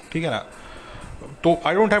 ठीक है ना, तो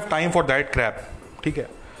I don't have time for that Krebs. ठीक है,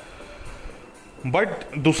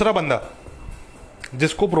 बट दूसरा बंदा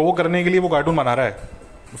जिसको प्रोवोक करने के लिए वो कार्टून बना रहा है,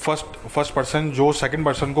 फर्स्ट पर्सन जो सेकंड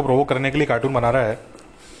पर्सन को प्रोवोक करने के लिए कार्टून बना रहा है,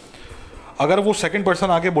 अगर वो सेकंड पर्सन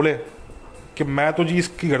आके बोले कि मैं तो जी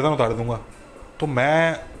इसकी गर्दन उतार दूंगा, तो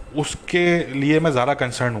मैं उसके लिए मैं ज़्यादा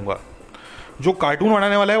कंसर्न हूँगा। जो कार्टून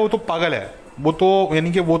बनाने वाला है वो तो पागल है, वो तो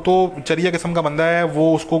यानी कि वो तो चरिया किस्म का बंदा है,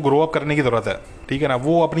 वो उसको ग्रो अप करने की ज़रूरत है। ठीक है ना,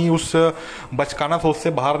 वो अपनी उस बचकाना सोच से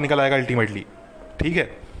बाहर निकल आएगा अल्टीमेटली। ठीक है,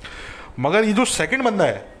 मगर ये जो सेकंड बंदा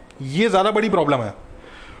है ये ज़्यादा बड़ी प्रॉब्लम है,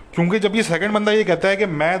 क्योंकि जब ये सेकंड बंदा ये कहता है कि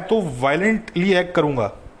मैं तो वायलेंटली एक्ट करूँगा,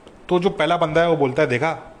 तो जो पहला बंदा है वो बोलता है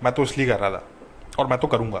देखा मैं तो इसलिए कर रहा था और मैं तो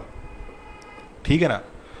करूँगा। ठीक है ना,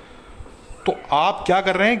 तो आप क्या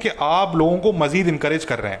कर रहे हैं कि आप लोगों को मज़ीद इनकरेज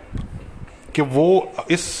कर रहे हैं कि वो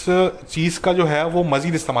इस चीज़ का जो है वो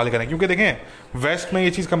मज़ीद इस्तेमाल करें, क्योंकि देखें वेस्ट में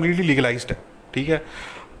ये चीज़ कम्प्लीटली लीगलाइज्ड है। ठीक है,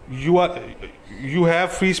 you have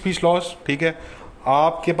free speech laws. ठीक है,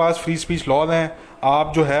 आपके पास फ्री स्पीच लॉज हैं,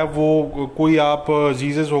 आप जो है वो कोई आप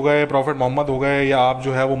जीसस हो गए, प्रॉफिट मोहम्मद हो गए, या आप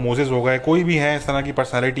जो है वो मोसेस हो गए, कोई भी हैं इस तरह की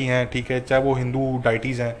पर्सनैलिटी हैं। ठीक है, चाहे वो हिंदू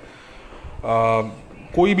डाइटीज़ हैं,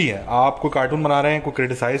 कोई भी है, आप कोई कार्टून बना रहे हैं, कोई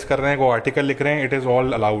क्रिटिसाइज़ कर रहे हैं, कोई आर्टिकल लिख रहे हैं, it is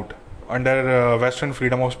all allowed under western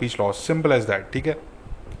freedom of speech laws, simple as that. ठीक है,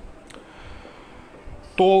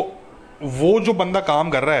 तो वो जो बंदा काम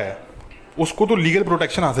कर रहा है उसको तो लीगल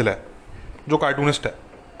प्रोटेक्शन हासिल है, जो कार्टूनिस्ट है।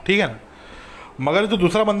 ठीक है ना, मगर जो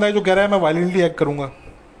दूसरा बंदा है जो कह रहा है मैं वायलेंटली एक्ट करूंगा,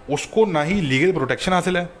 उसको ना ही लीगल प्रोटेक्शन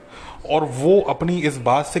हासिल है, और वो अपनी इस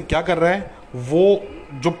बात से क्या कर रहा है, वो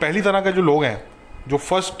जो पहली तरह के जो लोग हैं, जो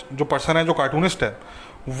फर्स्ट जो पर्सन है जो कार्टूनिस्ट है,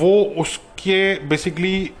 वो उसके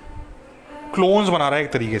बेसिकली क्लोन्स बना रहा है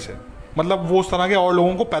एक तरीके से। मतलब वो उस तरह के और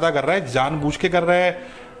लोगों को पैदा कर रहा है, जानबूझ के कर रहा है,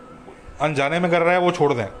 अनजाने में कर रहा है, वो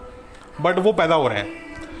छोड़ दें, बट वो पैदा हो रहे हैं।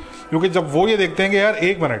 क्योंकि जब वो ये देखते हैं कि यार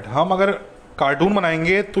एक मिनट, हम अगर कार्टून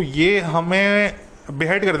बनाएंगे तो ये हमें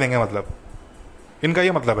बेहेड कर देंगे, मतलब इनका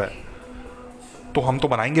ये मतलब है, तो हम तो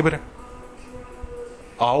बनाएंगे फिर।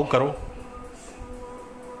 आओ करो,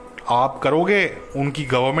 आप करोगे, उनकी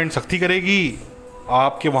गवर्नमेंट सख्ती करेगी,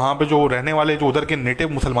 आपके वहाँ पे जो रहने वाले जो उधर के नेटिव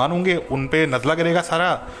मुसलमान होंगे उन पे नजला करेगा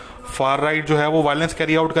सारा, फार राइट जो है वो वायलेंस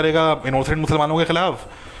कैरी आउट करेगा इनोसेंट मुसलमानों के खिलाफ,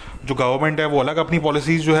 जो गवर्नमेंट है वो अलग अपनी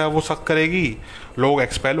पॉलिसीज़ जो है वो सख्त करेगी, लोग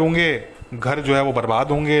एक्सपेल होंगे, घर जो है वो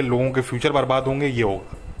बर्बाद होंगे, लोगों के फ्यूचर बर्बाद होंगे, ये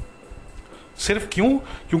होगा। सिर्फ क्यों?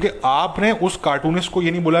 क्योंकि आपने उस कार्टूनिस्ट को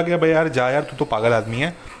ये नहीं बोला कि भाई यार जा यार, तू तो पागल आदमी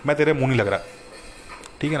है, मैं तेरे मुंह नहीं लग रहा,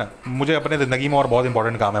 ठीक है ना, मुझे अपने ज़िंदगी में और बहुत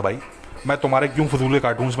इंपॉर्टेंट काम है भाई, मैं तुम्हारे क्यों फजूल के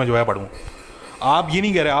कार्टून्स में जो है पढ़ूँ। आप ये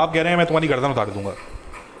नहीं कह रहे, आप कह रहे हैं मैं तुम्हारी गर्दन उतार दूंगा।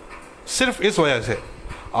 सिर्फ इस वजह से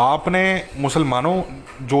आपने मुसलमानों,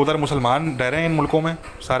 जो उधर मुसलमान रह रहे हैं इन मुल्कों में,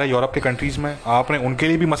 सारे यूरोप के कंट्रीज़ में, आपने उनके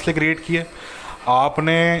लिए भी मसले क्रिएट किए,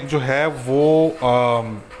 आपने जो है वो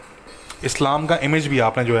इस्लाम का इमेज भी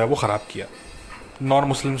आपने जो है वो ख़राब किया नॉन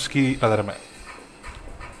मुस्लिम्स की नज़र में,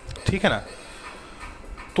 ठीक है ना।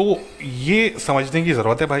 तो ये समझने की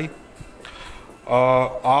ज़रूरत है भाई।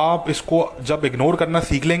 आप इसको जब इग्नोर करना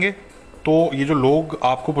सीख लेंगे तो ये जो लोग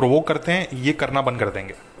आपको प्रोवोक करते हैं ये करना बंद कर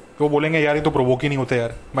देंगे। तो वो बोलेंगे यार ये तो प्रोवोक ही नहीं होते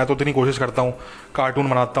यार, मैं तो इतनी कोशिश करता हूँ, कार्टून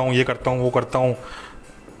बनाता हूँ, ये करता हूँ, वो करता हूँ,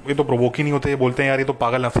 ये तो प्रोवोक ही नहीं होते। ये बोलते हैं यार ये तो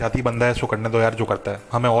पागल नफसियाती बंदा है, इसको करने दो यार जो करता है,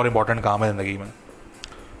 हमें और इंपॉर्टेंट काम है ज़िंदगी में,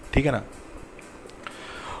 ठीक है ना।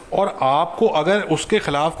 और आपको अगर उसके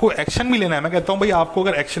खिलाफ कोई एक्शन भी लेना है, मैं कहता हूँ भाई आपको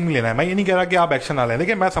अगर एक्शन भी लेना है, मैं ये नहीं कह रहा कि आप एक्शन ना लें।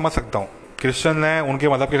 देखिए मैं समझ सकता हूँ, क्रिश्चियन हैं, उनके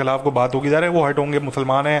मज़हब के खिलाफ को बात होगी, जा रहे वो हट होंगे,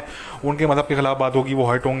 मुसलमान हैं उनके मज़हब के खिलाफ बात होगी, वो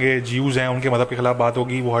हट होंगे, ज्यूज़ हैं उनके मज़हब के खिलाफ बात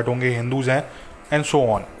होगी, वो हट होंगे, हिंदूज़ हैं, एंड सो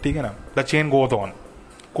ऑन, ठीक है ना, द चेन गोथ ऑन।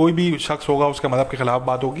 कोई भी शख्स होगा उसके मज़हब के खिलाफ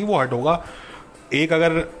बात होगी, वो हट होगा। एक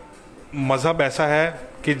अगर मज़हब ऐसा है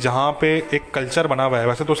कि जहाँ पे एक कल्चर बना हुआ है,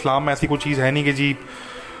 वैसे तो इस्लाम में ऐसी कोई चीज़ है नहीं कि जी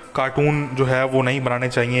कार्टून जो है वो नहीं बनाने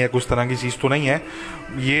चाहिए या कुछ तरह की चीज़ तो नहीं है,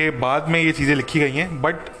 ये बाद में ये चीज़ें लिखी गई हैं,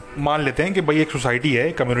 बट मान लेते हैं कि भाई एक सोसाइटी है,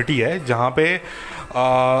 एक कम्युनिटी है जहाँ पे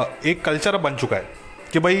एक कल्चर बन चुका है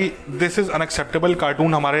कि भाई दिस इज़ अनएक्सेप्टेबल,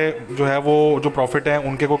 कार्टून हमारे जो है वो जो प्रॉफिट हैं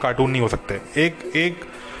उनके कोई कार्टून नहीं हो सकते। एक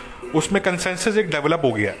उसमें कंसेंसस एक डेवलप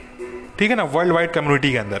हो गया, ठीक है ना, वर्ल्ड वाइड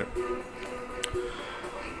कम्युनिटी के अंदर।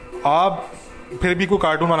 आप फिर भी कोई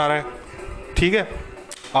कार्टून बना रहे हैं, ठीक है,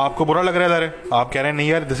 आपको बुरा लग रहा है, अरे आप कह रहे हैं नहीं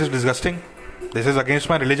यार this is disgusting, this is against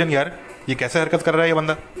my religion, यार ये कैसे हरकत कर रहा है ये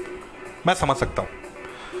बंदा, मैं समझ सकता हूँ।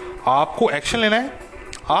 आपको एक्शन लेना है,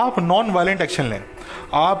 आप नॉन वायलेंट एक्शन लें,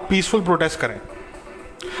 आप पीसफुल प्रोटेस्ट करें।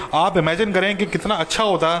 आप इमेजिन करें कि कितना अच्छा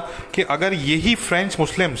होता कि अगर यही फ्रेंच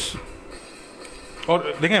मुस्लिम्स,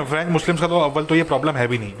 और देखें फ्रेंच मुस्लिम्स का तो अव्वल तो ये प्रॉब्लम है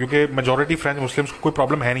भी नहीं, क्योंकि मेजॉरिटी फ्रेंच मुस्लिम्स को कोई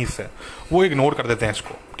प्रॉब्लम है नहीं इससे, वो इग्नोर कर देते हैं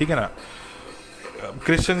इसको, ठीक है ना।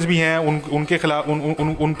 क्रिश्चियंस भी हैं, उनके खिलाफ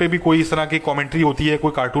उन पे भी कोई इस तरह की कमेंट्री होती है,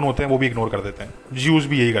 कोई कार्टून होते हैं, वो भी इग्नोर कर देते हैं, ज्यूज़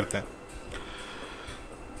भी यही करते हैं।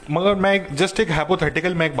 मगर मैं जस्ट एक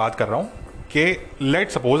हाइपोथेटिकल मैं एक बात कर रहा हूँ कि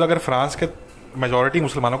लेट सपोज अगर फ्रांस के मेजॉरिटी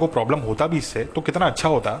मुसलमानों को प्रॉब्लम होता भी इससे, तो कितना अच्छा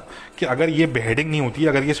होता कि अगर ये बेहेडिंग नहीं होती,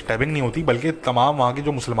 अगर ये स्टैबिंग नहीं होती, बल्कि तमाम वहाँ के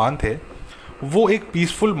जो मुसलमान थे वो एक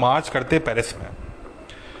पीसफुल मार्च करते पेरिस में,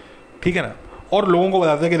 ठीक है ना, और लोगों को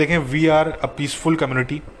बताते हैं कि देखें we are a peaceful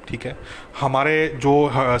community, ठीक है, हमारे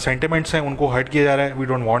जो सेंटिमेंट्स हैं उनको हर्ट किया जा रहा है, we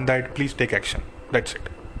don't want that, please take action, that's it,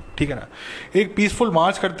 ठीक है ना। एक पीसफुल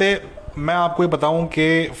मार्च करते, मैं आपको ये बताऊं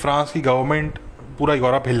कि फ्रांस की गवर्नमेंट पूरा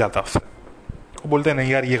यूरोप हिल जाता उससे, वो बोलते हैं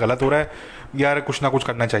नहीं यार ये गलत हो रहा है, यार कुछ ना कुछ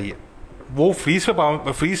करना चाहिए। वो फ्री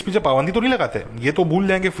स्पीच पे पाबंदी तो नहीं लगाते, ये तो भूल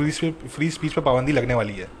जाएंगे फ्री स्पीच पे पाबंदी लगने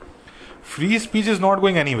वाली है। Free speech is not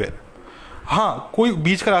going anywhere. हाँ, कोई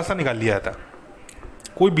बीच का रास्ता निकाल लिया जाता,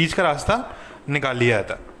 कोई बीच का रास्ता निकाल लिया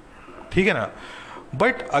जाता, ठीक है ना।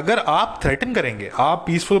 बट अगर आप थ्रेटन करेंगे, आप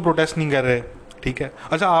पीसफुल प्रोटेस्ट नहीं कर रहे, ठीक है,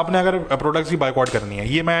 अच्छा आपने अगर प्रोडक्ट्स की बाइकआउट करनी है,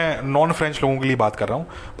 ये मैं नॉन फ्रेंच लोगों के लिए बात कर रहा हूँ,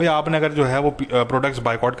 भाई आपने अगर जो है वो प्रोडक्ट्स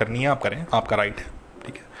बाइकआउट करनी है, आप करें, आपका राइट है,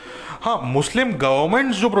 ठीक है। हाँ, मुस्लिम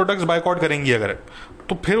गवर्नमेंट्स जो प्रोडक्ट्स बाइकआउट करेंगी अगर,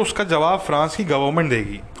 तो फिर उसका जवाब फ्रांस की गवर्नमेंट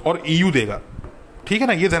देगी और EU देगा, ठीक है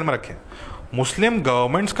ना, ये ध्यान में रखें। मुस्लिम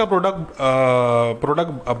गवर्नमेंट्स का प्रोडक्ट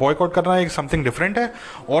बॉयकॉट करना एक समथिंग डिफरेंट है,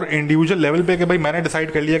 और इंडिविजुअल लेवल पे कि भाई मैंने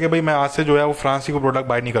डिसाइड कर लिया कि भाई मैं आज से जो है वो फ्रांसी को प्रोडक्ट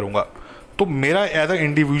बाय नहीं करूंगा, तो मेरा एज एन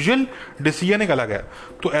इंडिविजुअल डिसीजन एक अलग है।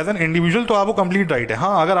 तो एज एन इंडिविजुअल तो आपको कंप्लीट राइट है।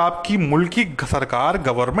 हाँ, अगर आपकी मुल्क की सरकार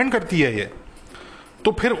गवर्नमेंट करती है ये,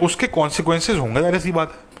 तो फिर उसके कॉन्सिक्वेंसेज होंगे, जाहिर सी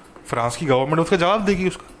बात है, फ्रांस की गवर्नमेंट उसका जवाब देगी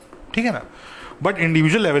उसका, ठीक है ना। बट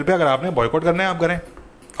इंडिविजुअल लेवल पे अगर आपने बॉयकॉट करना है, आप करें,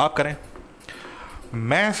 आप करें।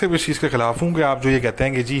 मैं सिर्फ इस चीज़ के खिलाफ हूँ कि आप जो ये कहते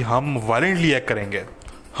हैं कि जी हम वायलेंटली एक्ट करेंगे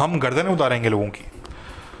हम गर्दनें उतारेंगे लोगों की।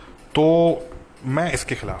 तो मैं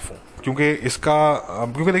इसके खिलाफ हूँ, क्योंकि इसका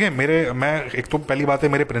क्योंकि देखिए मैं एक तो पहली बात है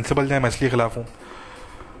मेरे प्रिंसिपल हैं, मैं इसलिए खिलाफ हूँ।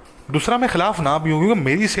 दूसरा मैं खिलाफ ना भी हूँ क्योंकि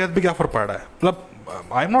मेरी सेहत पे क्या फ़र्क पड़ रहा है,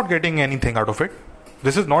 मतलब I am not getting anything out of it.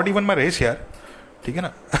 This is not even my race यार, ठीक है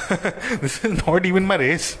ना। This is not even my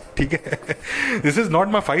race, ठीक है। This is not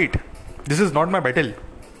my fight, this is not my battle,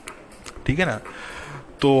 ठीक है ना।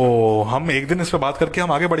 तो हम एक दिन इस पर बात करके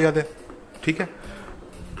हम आगे बढ़ जाते, ठीक है।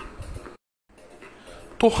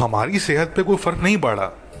 तो हमारी सेहत पे कोई फ़र्क नहीं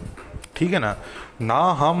पड़ा, ठीक है ना। ना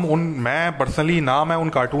हम उन मैं पर्सनली ना मैं उन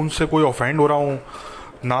कार्टून से कोई ऑफेंड हो रहा हूँ,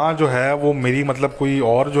 ना जो है वो मेरी मतलब कोई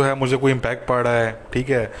और जो है मुझे कोई इम्पैक्ट पड़ रहा है, ठीक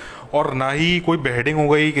है। और ना ही कोई बेहेडिंग हो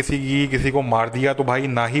गई किसी की, किसी को मार दिया, तो भाई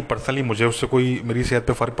ना ही पर्सनली मुझे उससे कोई मेरी सेहत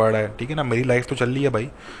पे फ़र्क पड़ रहा है, ठीक है ना। मेरी लाइफ तो चल रही है भाई,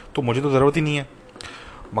 तो मुझे तो ज़रूरत ही नहीं है।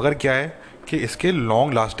 मगर क्या है कि इसके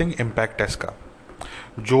लॉन्ग लास्टिंग इम्पैक्ट है इसका।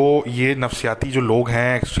 जो ये नफसियाती जो लोग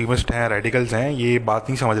हैं, एक्सट्रीमिस्ट हैं, रेडिकल्स हैं, ये बात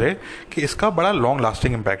नहीं समझ रहे कि इसका बड़ा लॉन्ग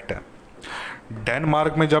लास्टिंग इम्पैक्ट है।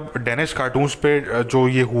 डेनमार्क में जब डेनिश कार्टून्स पे जो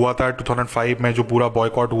ये हुआ था 2005 में, जो पूरा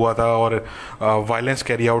बॉयकॉट हुआ था और वायलेंस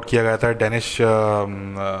कैरी आउट किया गया था डेनिश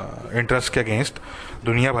इंटरेस्ट के अगेंस्ट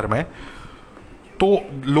दुनिया भर में, तो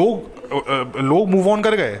लोग मूव ऑन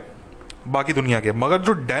कर गए बाकी दुनिया के। मगर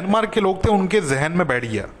जो डेनमार्क के लोग थे उनके जहन में बैठ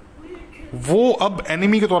गया, वो अब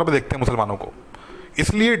एनिमी के तौर पे देखते हैं मुसलमानों को।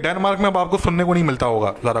 इसलिए डेनमार्क में अब आपको सुनने को नहीं मिलता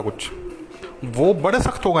होगा ज़्यादा कुछ। वो बड़े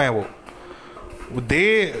सख्त हो गए हैं, वो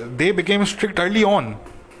they became strict early on,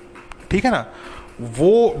 ठीक है ना।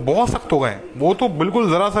 वो बहुत सख्त हो गए हैं, वो तो बिल्कुल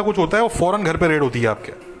ज़रा सा कुछ होता है वो फ़ौरन घर पे रेड होती है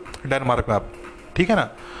आपके डेनमार्क में, आप ठीक है ना।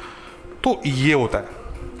 तो ये होता है,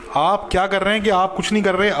 आप क्या कर रहे हैं कि आप कुछ नहीं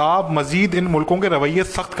कर रहे, आप मज़ीद इन मुल्कों के रवैये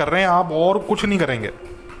सख्त कर रहे हैं, आप और कुछ नहीं करेंगे।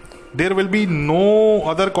 There will be no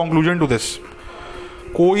other conclusion to this.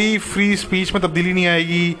 कोई फ्री स्पीच में तब्दीली नहीं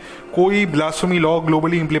आएगी, कोई ब्लास्फेमी लॉ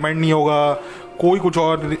ग्लोबली इम्प्लीमेंट नहीं होगा, कोई कुछ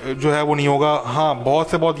और जो है वो नहीं होगा। हाँ,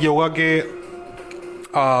 बहुत से बहुत ये होगा कि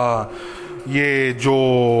ये जो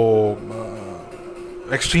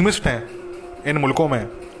एक्सट्रीमिस्ट हैं इन मुल्कों में,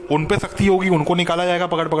 उन पे सख्ती होगी, उनको निकाला जाएगा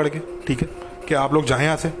पकड़ पकड़ के, ठीक है, कि आप लोग जाएं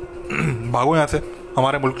यहाँ से, भागो यहाँ से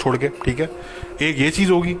हमारे मुल्क छोड़ के, ठीक है। एक ये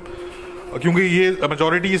चीज़ होगी, क्योंकि ये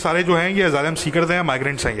मेजॉरिटी ये सारे जो हैं ये असाइलम सीकर्स हैं,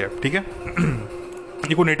 माइग्रेंट्स हैं, ये ठीक है।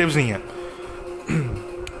 ये कोई नेटिव्स नहीं है।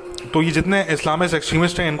 तो ये जितने इस्लामिस्ट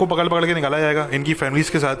एक्सट्रीमिस्ट हैं इनको पकड़ पकड़ के निकाला जाएगा इनकी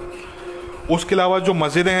फैमिलीज़ के साथ। उसके अलावा जो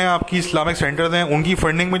मस्जिदें हैं आपकी, इस्लामिक सेंटर्स हैं, उनकी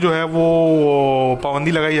फंडिंग में जो है वो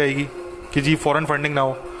पाबंदी लगाई जाएगी कि जी फॉरेन फंडिंग ना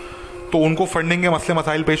हो। तो उनको फंडिंग के मसले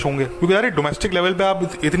मसाइल पेश होंगे, क्योंकि यार डोमेस्टिक लेवल पे आप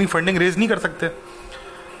इतनी फंडिंग रेज नहीं कर सकते।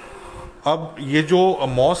 अब ये जो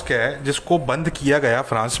मॉस्क है जिसको बंद किया गया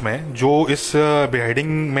फ्रांस में, जो इस बेहेडिंग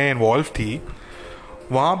में इन्वॉल्व थी,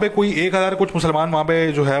 वहाँ पे कोई 1000 कुछ मुसलमान वहाँ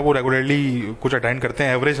पे जो है वो रेगुलरली कुछ अटेंड करते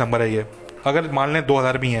हैं, एवरेज नंबर है ये। अगर मान लें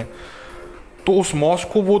 2000 भी हैं, तो उस मॉस्क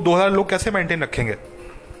को वो 2000 लोग कैसे मेंटेन रखेंगे,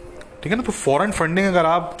 ठीक है ना। तो फॉरेन फंडिंग अगर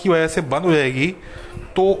आपकी वजह से बंद हो जाएगी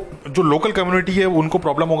तो जो लोकल कम्युनिटी है उनको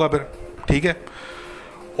प्रॉब्लम होगा फिर, ठीक है।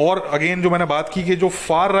 और अगेन जो मैंने बात की कि जो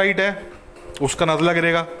फार राइट है उसका नज़ला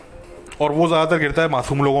गिरेगा, और वो ज़्यादातर गिरता है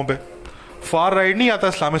मासूम लोगों पे। फार राइट नहीं आता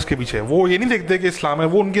इस्लामिस्ट के पीछे, वो ये नहीं देखते कि इस्लाम है,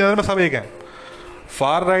 वो उनकी नज़र में सब एक हैं।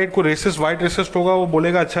 फार राइट को रेसिस्ट, वाइट रेसिस्ट होगा, वो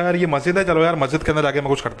बोलेगा अच्छा यार ये मस्जिद है, चलो यार मस्जिद के अंदर जाके मैं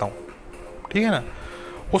कुछ करता हूँ, ठीक है ना।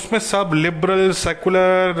 उसमें सब लिबरल,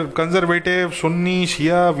 सेकुलर, कंजर्वेटिव, सुन्नी,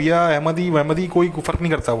 शिया, विया, अहमदी वहमदी कोई फ़र्क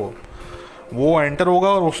नहीं करता। वो एंटर होगा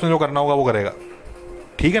और उसने जो करना होगा वो करेगा,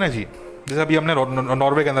 ठीक है ना जी। जैसे अभी हमने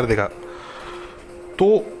नॉर्वे के अंदर देखा।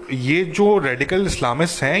 तो ये जो रेडिकल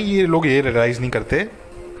इस्लामिस्ट हैं ये लोग ये रियलाइज़ नहीं करते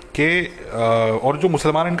कि और जो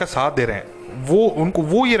मुसलमान इनका साथ दे रहे हैं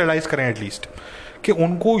वो ये रियलाइज़ करें एटलीस्ट कि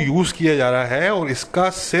उनको यूज़ किया जा रहा है और इसका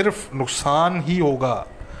सिर्फ नुकसान ही होगा,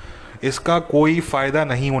 इसका कोई फ़ायदा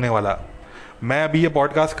नहीं होने वाला। मैं अभी ये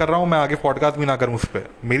पॉडकास्ट कर रहा हूँ, मैं आगे पॉडकास्ट भी ना करूँ उस पर,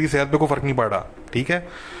 मेरी सेहत पे कोई फ़र्क नहीं पड़ रहा, ठीक है।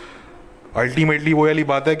 अल्टीमेटली वो वाली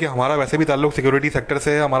बात है कि हमारा वैसे भी ताल्लुक सिक्योरिटी सेक्टर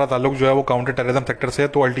से है, हमारा ताल्लुक जो है वो काउंटर टेररिज्म सेक्टर से है,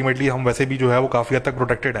 तो अल्टीमेटली हम वैसे भी जो है वो काफ़ी हद तक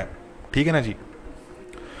प्रोटेक्टेड हैं, ठीक है ना जी।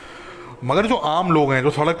 मगर जो आम लोग हैं, जो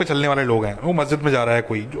सड़क पे चलने वाले लोग हैं, वो मस्जिद में जा रहा है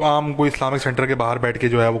कोई, जो आम कोई इस्लामिक सेंटर के बाहर बैठ के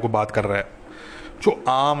जो है वो कोई बात कर रहा है, जो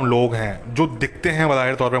आम लोग हैं जो दिखते हैं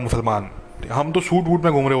बज़ाहिर तौर पर मुसलमान, हम तो सूट वूट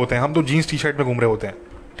में घूम रहे होते हैं, हम तो जीन्स टी शर्ट में घूम रहे होते हैं,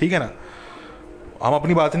 ठीक है ना। हम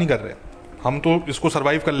अपनी बात नहीं कर रहे, हम तो इसको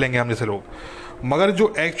सर्वाइव कर लेंगे हम जैसे लोग। मगर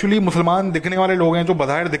जो एक्चुअली मुसलमान दिखने वाले लोग हैं, जो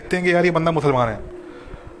बज़ाहिर दिखते हैं कि यार ये बंदा मुसलमान है,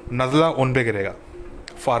 नज़ला उन पे गिरेगा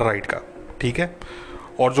फार राइट का, ठीक है।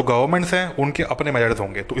 और जो गवर्नमेंट्स हैं उनके अपने मेजर्स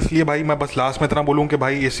होंगे। तो इसलिए भाई मैं बस लास्ट में इतना बोलूँ कि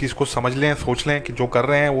भाई इस चीज़ को समझ लें, सोच लें कि जो कर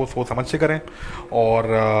रहे हैं वो सोच समझ से करें। और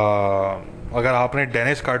अगर आपने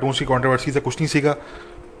डेनिश कार्टून्स की कंट्रोवर्सी से कुछ नहीं सीखा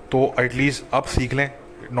तो एटलीस्ट अब सीख लें,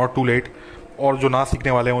 नॉट टू लेट। और जो ना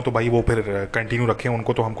सीखने वाले हों तो भाई वो फिर कंटिन्यू रखें,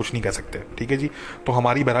 उनको तो हम कुछ नहीं कह सकते, ठीक है जी। तो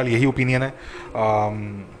हमारी बहरहाल यही ओपिनियन है।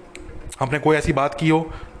 हमने कोई ऐसी बात की हो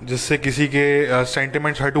जिससे किसी के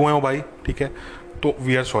सेंटिमेंट्स हर्ट हुए हो भाई, ठीक है, तो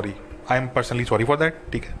we are sorry, I am personally sorry for that,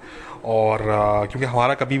 ठीक है। और क्योंकि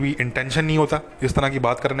हमारा कभी भी इंटेंशन नहीं होता इस तरह की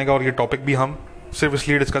बात करने का, और ये टॉपिक भी हम सिर्फ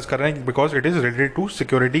इसलिए डिस्कस कर रहे हैं because it is related to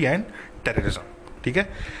security and terrorism, ठीक है।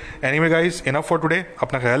 Anyway guys, enough for today,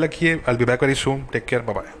 अपना ख्याल रखिए, I will be back very soon, take care,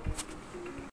 bye bye.